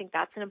D. So I think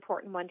that's an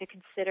important one to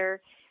consider.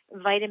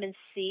 Vitamin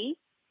C.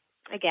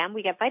 Again,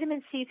 we get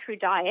vitamin C through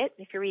diet.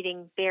 If you're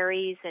eating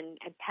berries and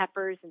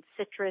peppers and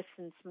citrus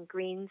and some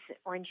greens,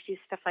 orange juice,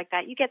 stuff like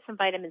that, you get some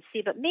vitamin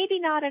C, but maybe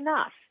not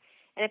enough.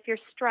 And if you're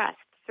stressed,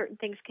 certain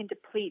things can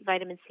deplete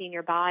vitamin C in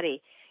your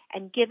body.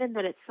 And given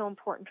that it's so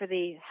important for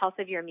the health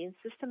of your immune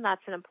system,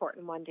 that's an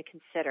important one to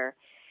consider.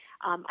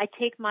 I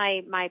take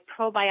my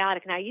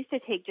probiotic. Now, I used to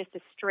take just a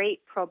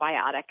straight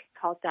probiotic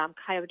called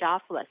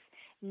Chiodophilus.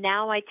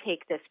 Now I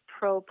take this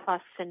Pro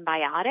Plus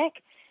Symbiotic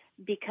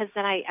because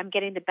then I'm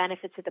getting the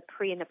benefits of the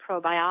pre and the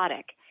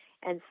probiotic.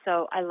 And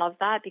so I love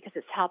that because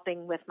it's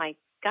helping with my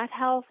gut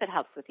health. It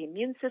helps with the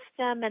immune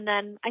system. And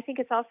then I think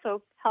it's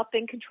also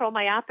helping control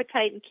my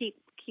appetite and keep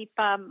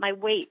my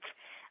weight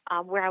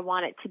where I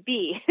want it to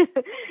be.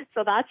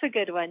 So that's a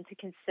good one to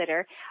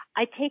consider.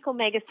 I take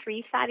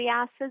omega-3 fatty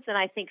acids, and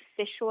I think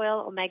fish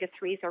oil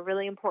omega-3s are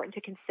really important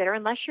to consider.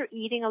 Unless you're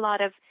eating a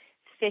lot of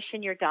fish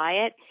in your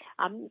diet,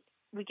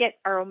 we get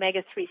our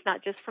omega-3s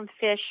not just from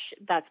fish.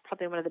 That's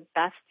probably one of the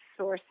best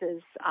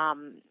sources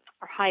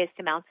or highest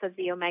amounts of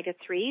the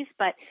omega-3s,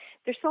 but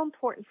they're so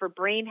important for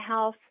brain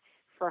health,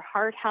 for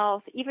heart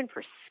health, even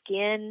for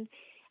skin.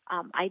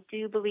 I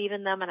do believe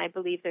in them, and I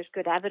believe there's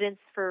good evidence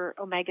for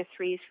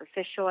omega-3s for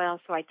fish oil,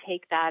 so I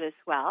take that as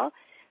well.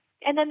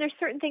 And then there's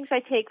certain things I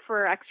take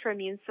for extra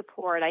immune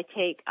support. I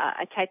take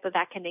a type of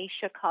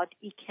echinacea called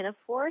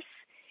echinophorus,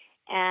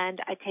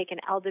 and I take an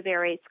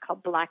elderberry. It's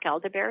called black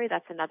elderberry.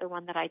 That's another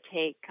one that I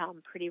take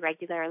pretty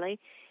regularly.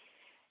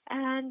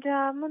 And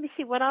let me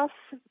see, what else?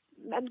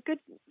 Good,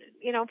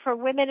 for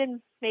women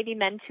and maybe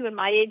men too in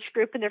my age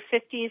group in their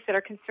 50s that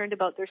are concerned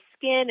about their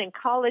skin and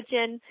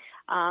collagen,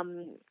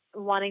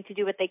 wanting to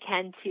do what they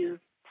can to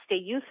stay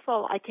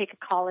youthful, I take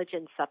a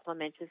collagen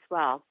supplement as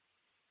well.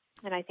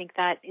 And I think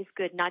that is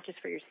good not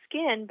just for your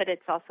skin, but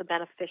it's also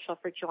beneficial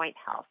for joint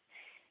health.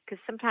 Because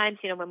sometimes,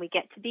 when we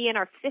get to be in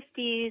our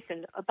 50s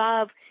and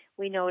above,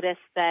 we notice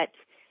that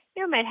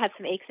you might have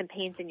some aches and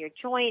pains in your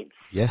joints.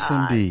 Yes,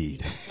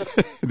 indeed.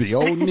 The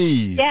old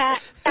knees. Yeah,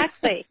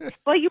 exactly.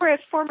 Well, you were a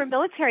former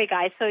military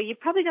guy, so you've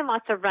probably done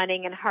lots of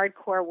running and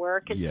hardcore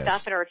work and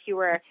stuff. Or if you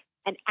were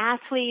an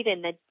athlete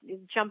and the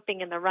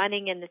jumping and the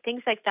running and the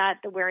things like that,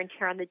 the wear and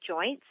tear on the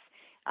joints,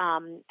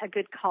 a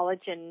good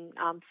collagen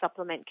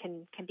supplement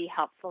can be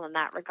helpful in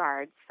that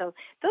regard. So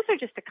those are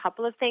just a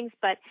couple of things.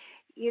 But,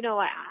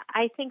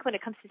 I think when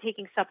it comes to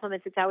taking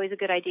supplements, it's always a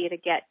good idea to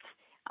get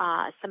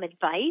some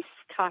advice,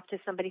 talk to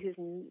somebody who's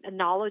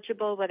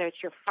knowledgeable, whether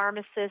it's your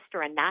pharmacist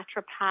or a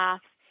naturopath,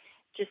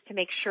 just to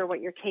make sure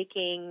what you're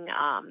taking,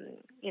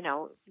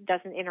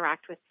 doesn't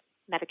interact with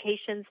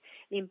medications.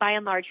 I mean, by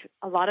and large,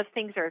 a lot of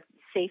things are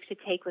safe to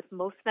take with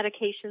most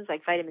medications,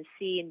 like vitamin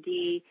C and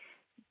D,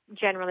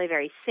 generally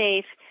very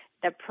safe.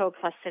 The Pro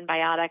Plus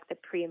Symbiotic, the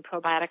pre and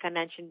probiotic I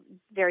mentioned,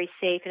 very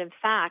safe. And in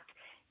fact,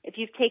 if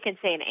you've taken,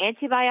 say, an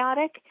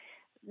antibiotic,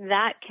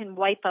 that can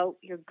wipe out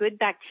your good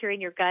bacteria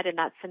in your gut, and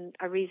that's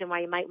a reason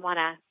why you might want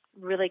to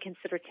really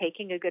consider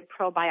taking a good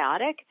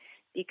probiotic,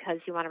 because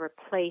you want to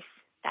replace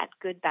that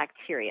good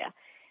bacteria.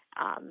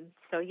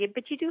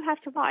 But you do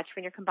have to watch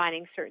when you're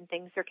combining certain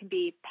things. There can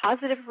be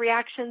positive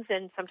reactions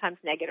and sometimes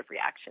negative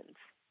reactions.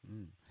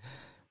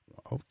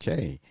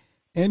 Okay,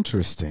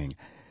 interesting.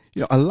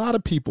 A lot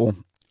of people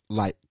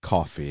like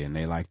coffee, and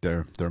they like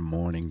their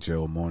morning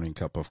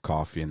cup of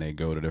coffee, and they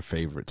go to their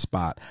favorite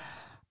spot.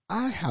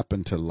 I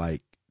happen to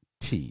like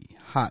tea,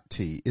 hot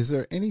tea. Is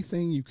there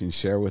anything you can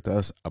share with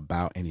us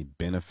about any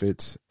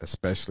benefits,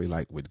 especially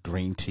like with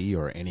green tea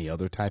or any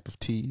other type of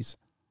teas?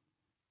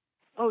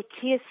 Oh,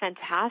 tea is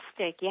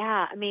fantastic.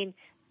 Yeah. I mean,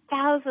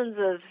 thousands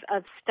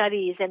of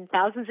studies and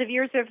thousands of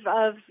years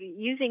of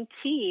using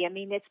tea. I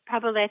mean, it's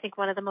probably, I think,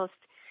 one of the most,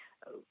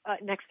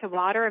 next to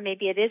water, or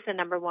maybe it is the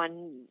number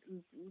one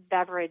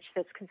beverage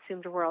that's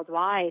consumed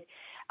worldwide.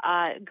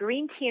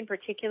 Green tea in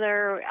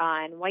particular,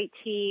 and white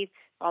tea,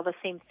 all the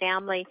same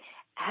family,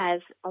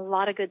 has a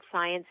lot of good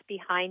science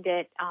behind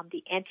it.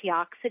 The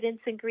antioxidants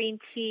in green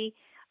tea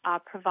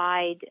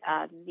provide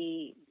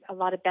the a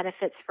lot of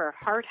benefits for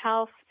heart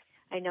health.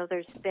 I know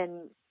there's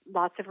been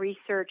lots of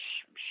research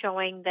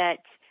showing that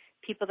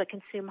people that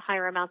consume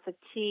higher amounts of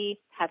tea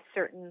have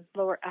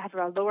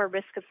a lower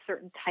risk of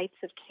certain types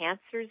of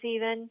cancers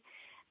even.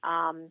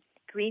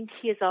 Green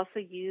tea is also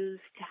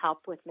used to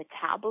help with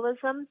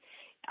metabolism.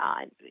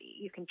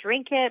 You can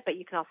drink it, but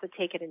you can also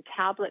take it in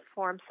tablet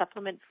form,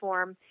 supplement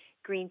form.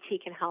 Green tea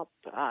can help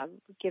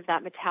give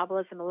that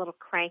metabolism a little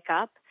crank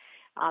up,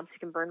 so you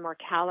can burn more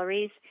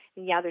calories.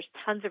 And yeah, there's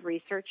tons of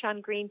research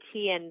on green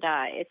tea, and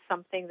it's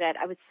something that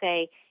I would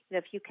say,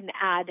 if you can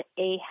add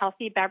a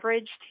healthy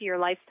beverage to your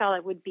lifestyle,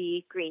 it would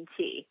be green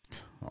tea.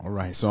 All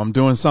right, so I'm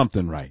doing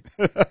something right.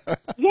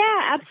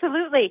 Yeah,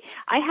 absolutely.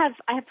 I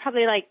have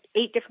probably like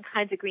 8 different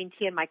kinds of green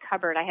tea in my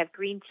cupboard. I have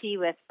green tea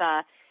with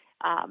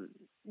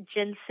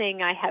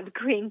ginseng. I have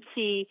green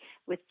tea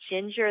with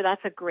ginger.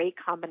 That's a great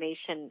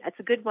combination. That's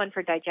a good one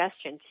for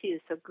digestion too.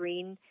 So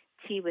green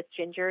tea with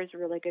ginger is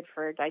really good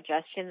for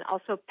digestion.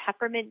 Also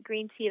peppermint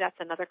green tea. That's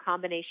another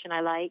combination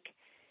I like.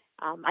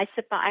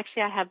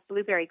 I have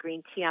blueberry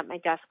green tea on my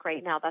desk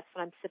right now. That's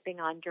what I'm sipping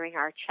on during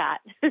our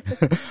chat.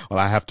 Well,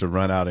 I have to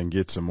run out and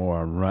get some more.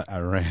 I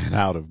ran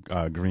out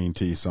of green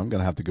tea, so I'm going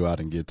to have to go out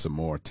and get some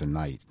more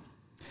tonight.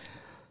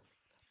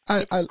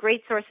 It's a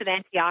great source of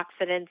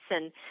antioxidants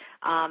and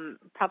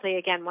probably,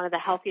 again, one of the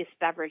healthiest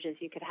beverages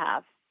you could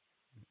have.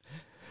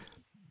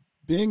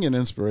 Being an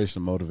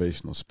inspirational,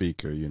 motivational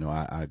speaker,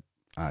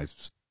 I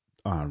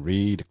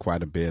read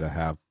quite a bit. I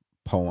have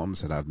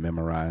poems that I've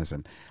memorized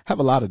and have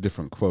a lot of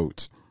different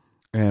quotes.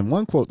 And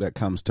one quote that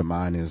comes to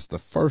mind is, "The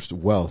first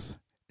wealth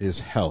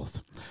is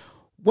health."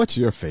 What's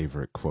your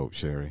favorite quote,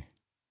 Sherry?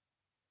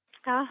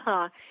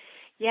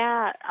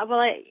 Yeah.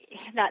 Well,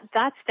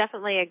 that's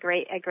definitely a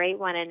great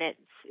one, and it's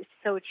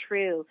so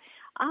true.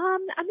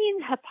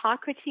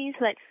 Hippocrates,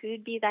 "Let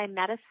food be thy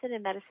medicine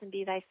and medicine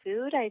be thy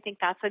food." I think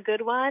that's a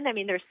good one. I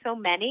mean, there's so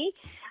many.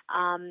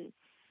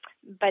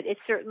 But it's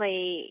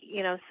certainly,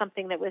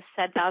 something that was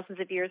said thousands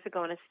of years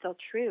ago and is still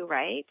true,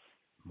 right?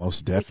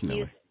 Most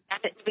definitely.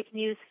 We can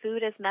use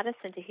food as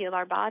medicine to heal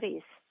our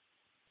bodies.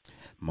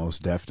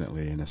 Most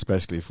definitely, and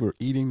especially if we're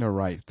eating the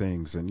right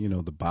things. And,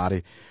 the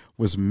body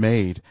was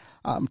made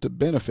to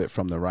benefit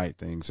from the right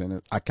things.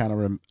 And I kind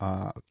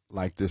of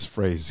like this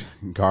phrase,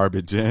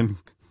 garbage in,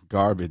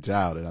 garbage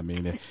out. And I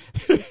mean,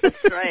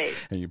 that's right.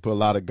 And you put a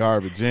lot of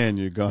garbage in,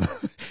 you're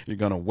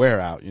gonna wear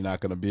out. You're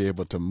not going to be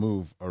able to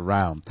move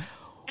around.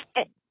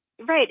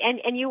 Right,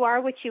 and you are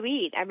what you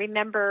eat. I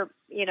remember,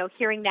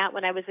 hearing that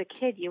when I was a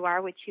kid. You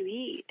are what you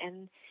eat,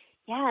 and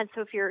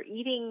so if you're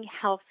eating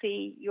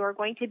healthy, you're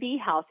going to be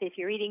healthy. If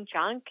you're eating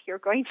junk, you're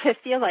going to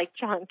feel like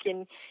junk,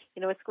 and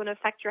it's going to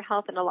affect your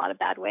health in a lot of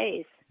bad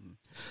ways.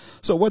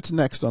 So, what's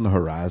next on the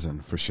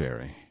horizon for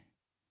Sherry?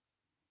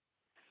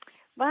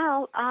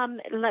 Well,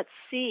 let's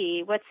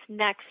see what's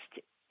next.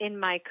 In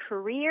my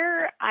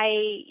career,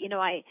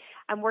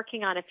 I'm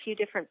working on a few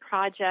different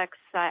projects.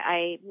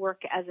 I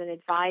work as an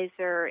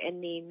advisor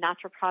in the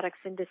natural products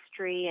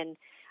industry, and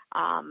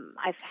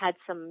I've had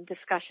some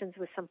discussions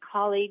with some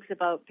colleagues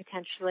about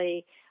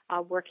potentially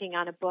working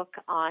on a book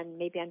on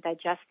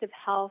digestive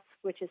health,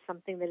 which is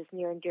something that is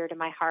near and dear to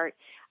my heart.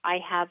 I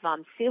have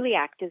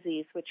celiac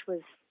disease, which was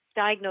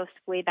diagnosed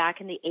way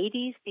back in the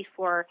 80s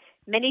before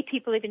many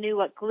people even knew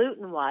what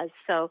gluten was.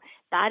 So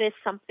that is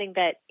something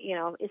that,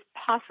 is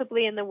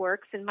possibly in the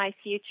works in my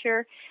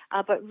future.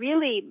 But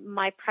really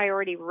my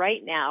priority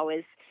right now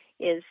is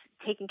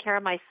taking care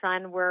of my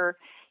son. We're,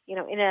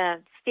 in a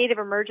state of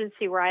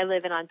emergency where I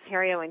live in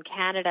Ontario in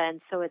Canada. And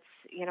so it's,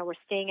 we're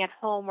staying at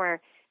home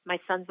where my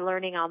son's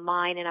learning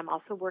online, and I'm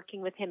also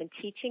working with him and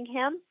teaching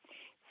him.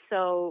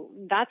 So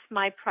that's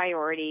my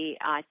priority,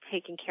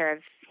 taking care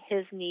of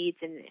his needs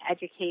and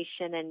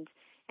education and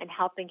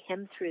helping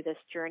him through this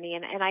journey.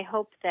 And I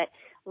hope that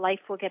life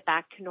will get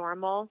back to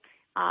normal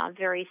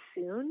very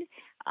soon,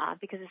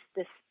 because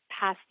this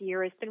past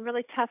year has been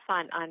really tough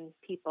on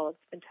people. It's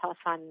been tough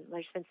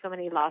there's been so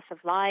many loss of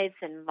lives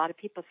and a lot of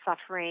people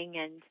suffering,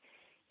 and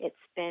it's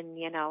been,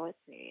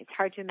 it's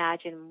hard to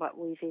imagine what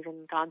we've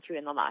even gone through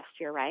in the last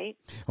year, right?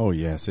 Oh,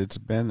 yes, it's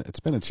been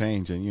a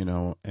change,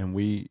 and, and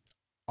we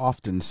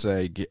often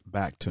say get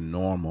back to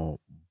normal,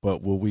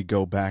 but will we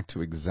go back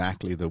to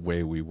exactly the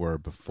way we were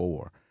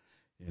before?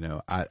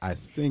 I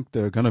think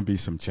there are going to be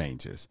some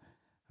changes.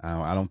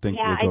 I don't think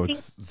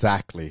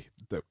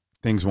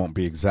things won't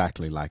be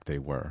exactly like they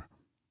were.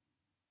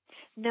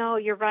 No,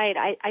 you're right.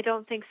 I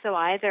don't think so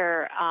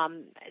either.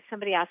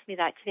 Somebody asked me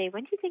that today.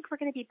 When do you think we're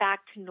going to be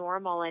back to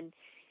normal? And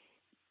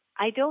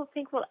I don't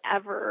think we'll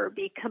ever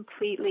be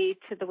completely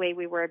to the way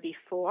we were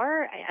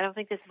before. I don't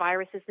think this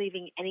virus is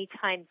leaving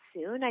anytime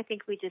soon. I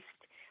think we just,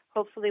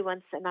 hopefully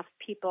once enough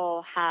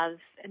people have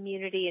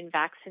immunity and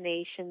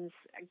vaccinations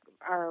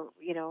are,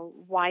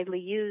 widely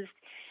used,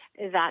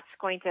 that's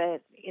going to,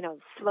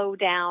 slow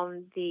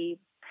down the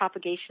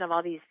propagation of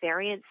all these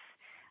variants.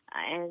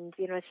 And,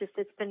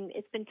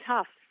 it's been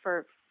tough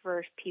for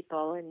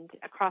people and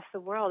across the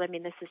world. I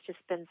mean, this has just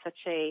been such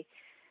a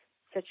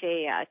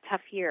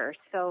tough year.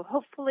 So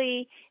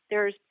hopefully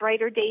there's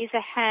brighter days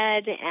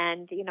ahead.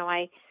 And,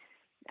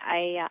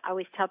 I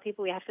always tell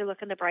people we have to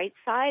look on the bright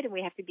side, and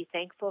we have to be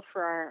thankful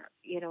for our,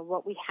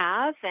 what we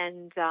have,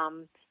 and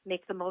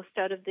make the most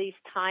out of these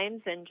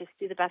times, and just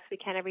do the best we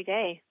can every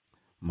day.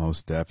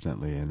 Most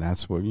definitely. And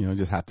that's where,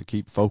 just have to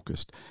keep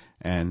focused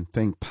and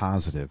think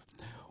positive.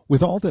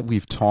 With all that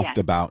we've talked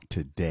about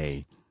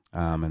today,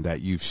 and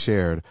that you've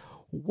shared,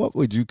 what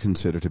would you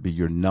consider to be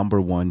your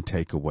number one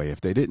takeaway?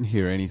 If they didn't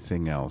hear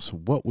anything else,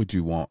 what would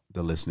you want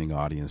the listening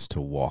audience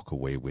to walk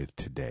away with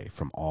today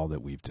from all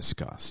that we've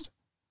discussed?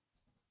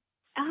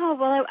 Oh,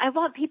 well, I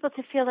want people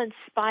to feel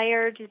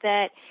inspired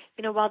that,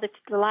 while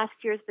the last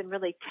year has been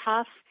really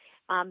tough,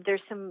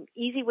 there's some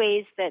easy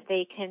ways that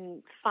they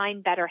can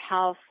find better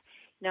health,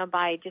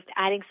 by just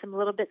adding some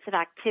little bits of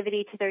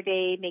activity to their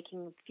day,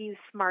 making a few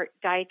smart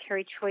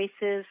dietary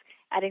choices,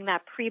 adding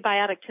that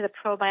prebiotic to the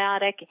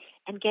probiotic,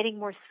 and getting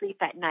more sleep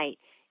at night.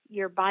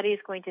 Your body is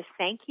going to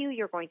thank you.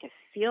 You're going to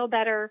feel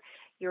better.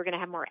 You're going to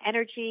have more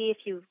energy.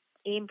 If you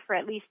aim for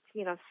at least,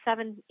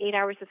 7-8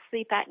 hours of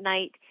sleep at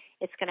night,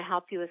 it's going to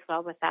help you as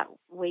well with that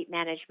weight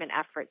management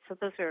effort. So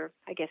those are,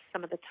 I guess,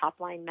 some of the top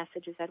line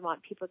messages I'd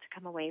want people to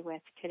come away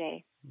with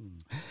today.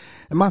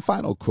 And my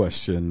final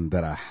question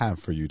that I have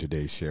for you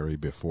today, Sherry,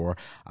 before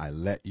I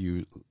let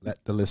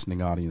the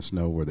listening audience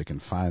know where they can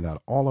find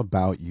out all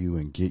about you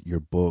and get your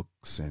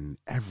books and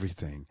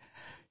everything.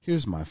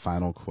 Here's my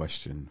final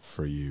question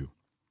for you.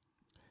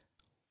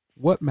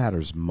 What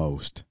matters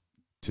most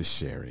to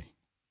Sherry?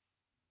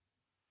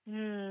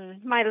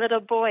 My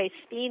little boy,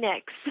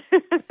 Phoenix.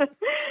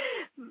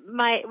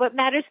 What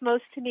matters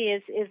most to me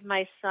is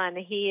my son.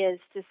 He has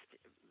just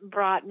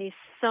brought me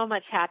so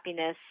much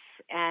happiness,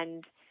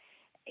 and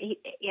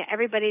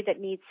everybody that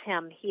meets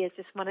him, he is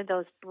just one of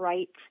those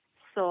bright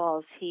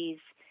souls. He's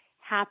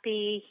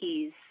happy,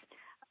 he's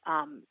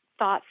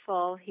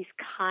thoughtful, he's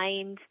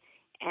kind,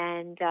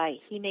 and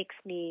he makes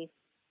me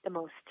the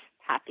most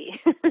happy.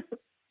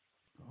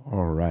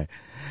 All right.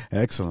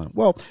 Excellent.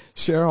 Well,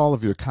 share all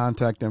of your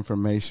contact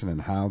information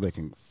and how they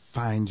can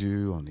find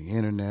you on the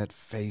internet,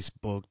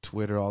 Facebook,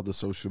 Twitter, all the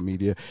social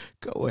media.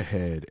 Go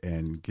ahead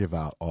and give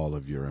out all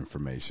of your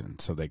information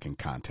so they can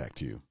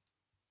contact you.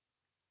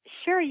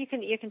 Sure. You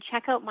can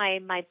check out my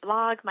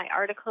blog, my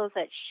articles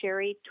at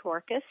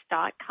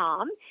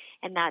sherrytorkos.com,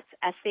 and that's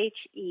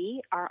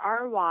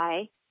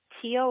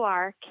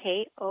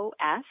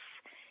SherryTorkos,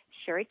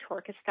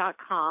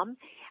 sherrytorkos.com.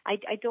 I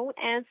don't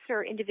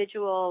answer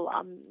individual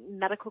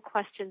medical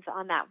questions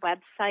on that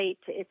website.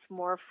 It's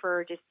more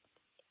for just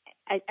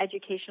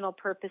educational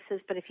purposes.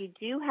 But if you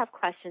do have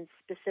questions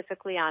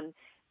specifically on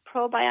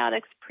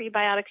probiotics,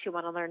 prebiotics, you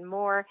want to learn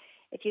more,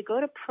 if you go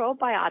to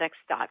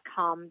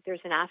probiotics.com,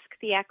 there's an Ask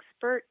the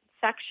Expert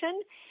section,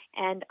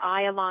 and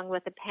I, along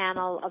with a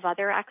panel of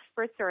other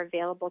experts, are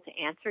available to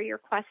answer your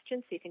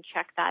questions. So you can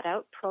check that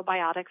out,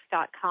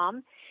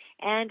 probiotics.com.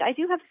 And I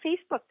do have a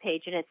Facebook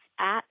page, and it's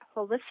at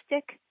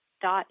holistic.sherry,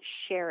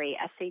 SHERRY.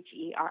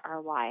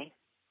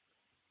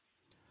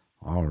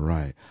 All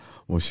right.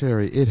 Well,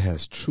 Sherry, it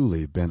has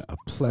truly been a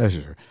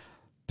pleasure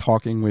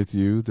talking with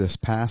you this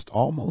past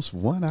almost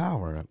 1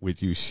 hour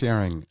with you,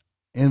 sharing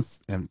and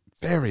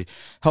very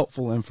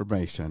helpful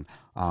information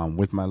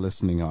with my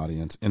listening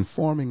audience,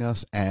 informing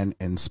us and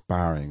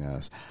inspiring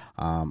us.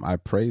 I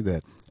pray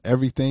that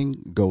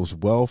everything goes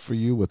well for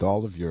you with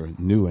all of your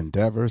new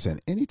endeavors.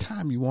 And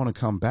anytime you want to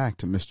come back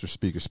to Mr.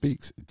 Speaker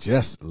Speaks,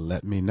 just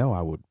let me know.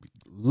 I would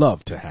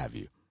love to have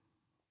you.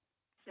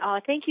 Oh,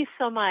 thank you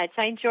so much.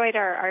 I enjoyed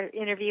our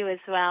interview as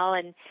well,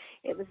 and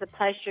it was a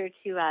pleasure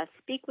to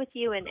speak with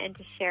you and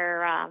to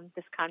share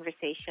this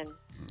conversation.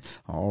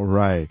 All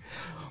right.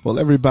 Well,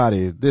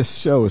 everybody, this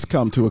show has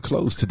come to a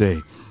close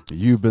today.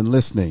 You've been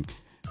listening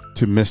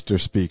to Mr.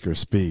 Speaker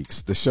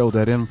Speaks, the show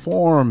that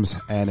informs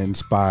and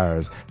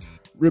inspires.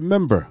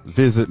 Remember,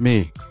 visit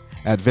me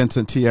at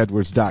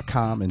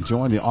VincentTEdwards.com and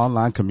join the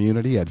online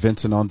community at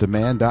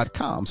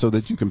VincentOnDemand.com so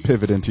that you can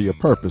pivot into your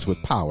purpose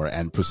with power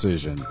and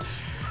precision.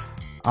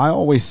 I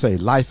always say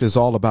life is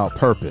all about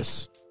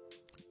purpose.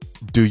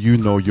 Do you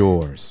know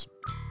yours?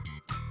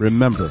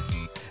 Remember,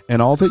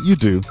 in all that you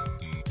do,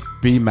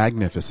 be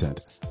magnificent.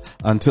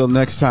 Until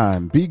next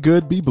time, be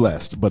good, be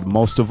blessed, but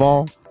most of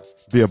all,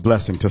 be a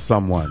blessing to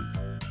someone.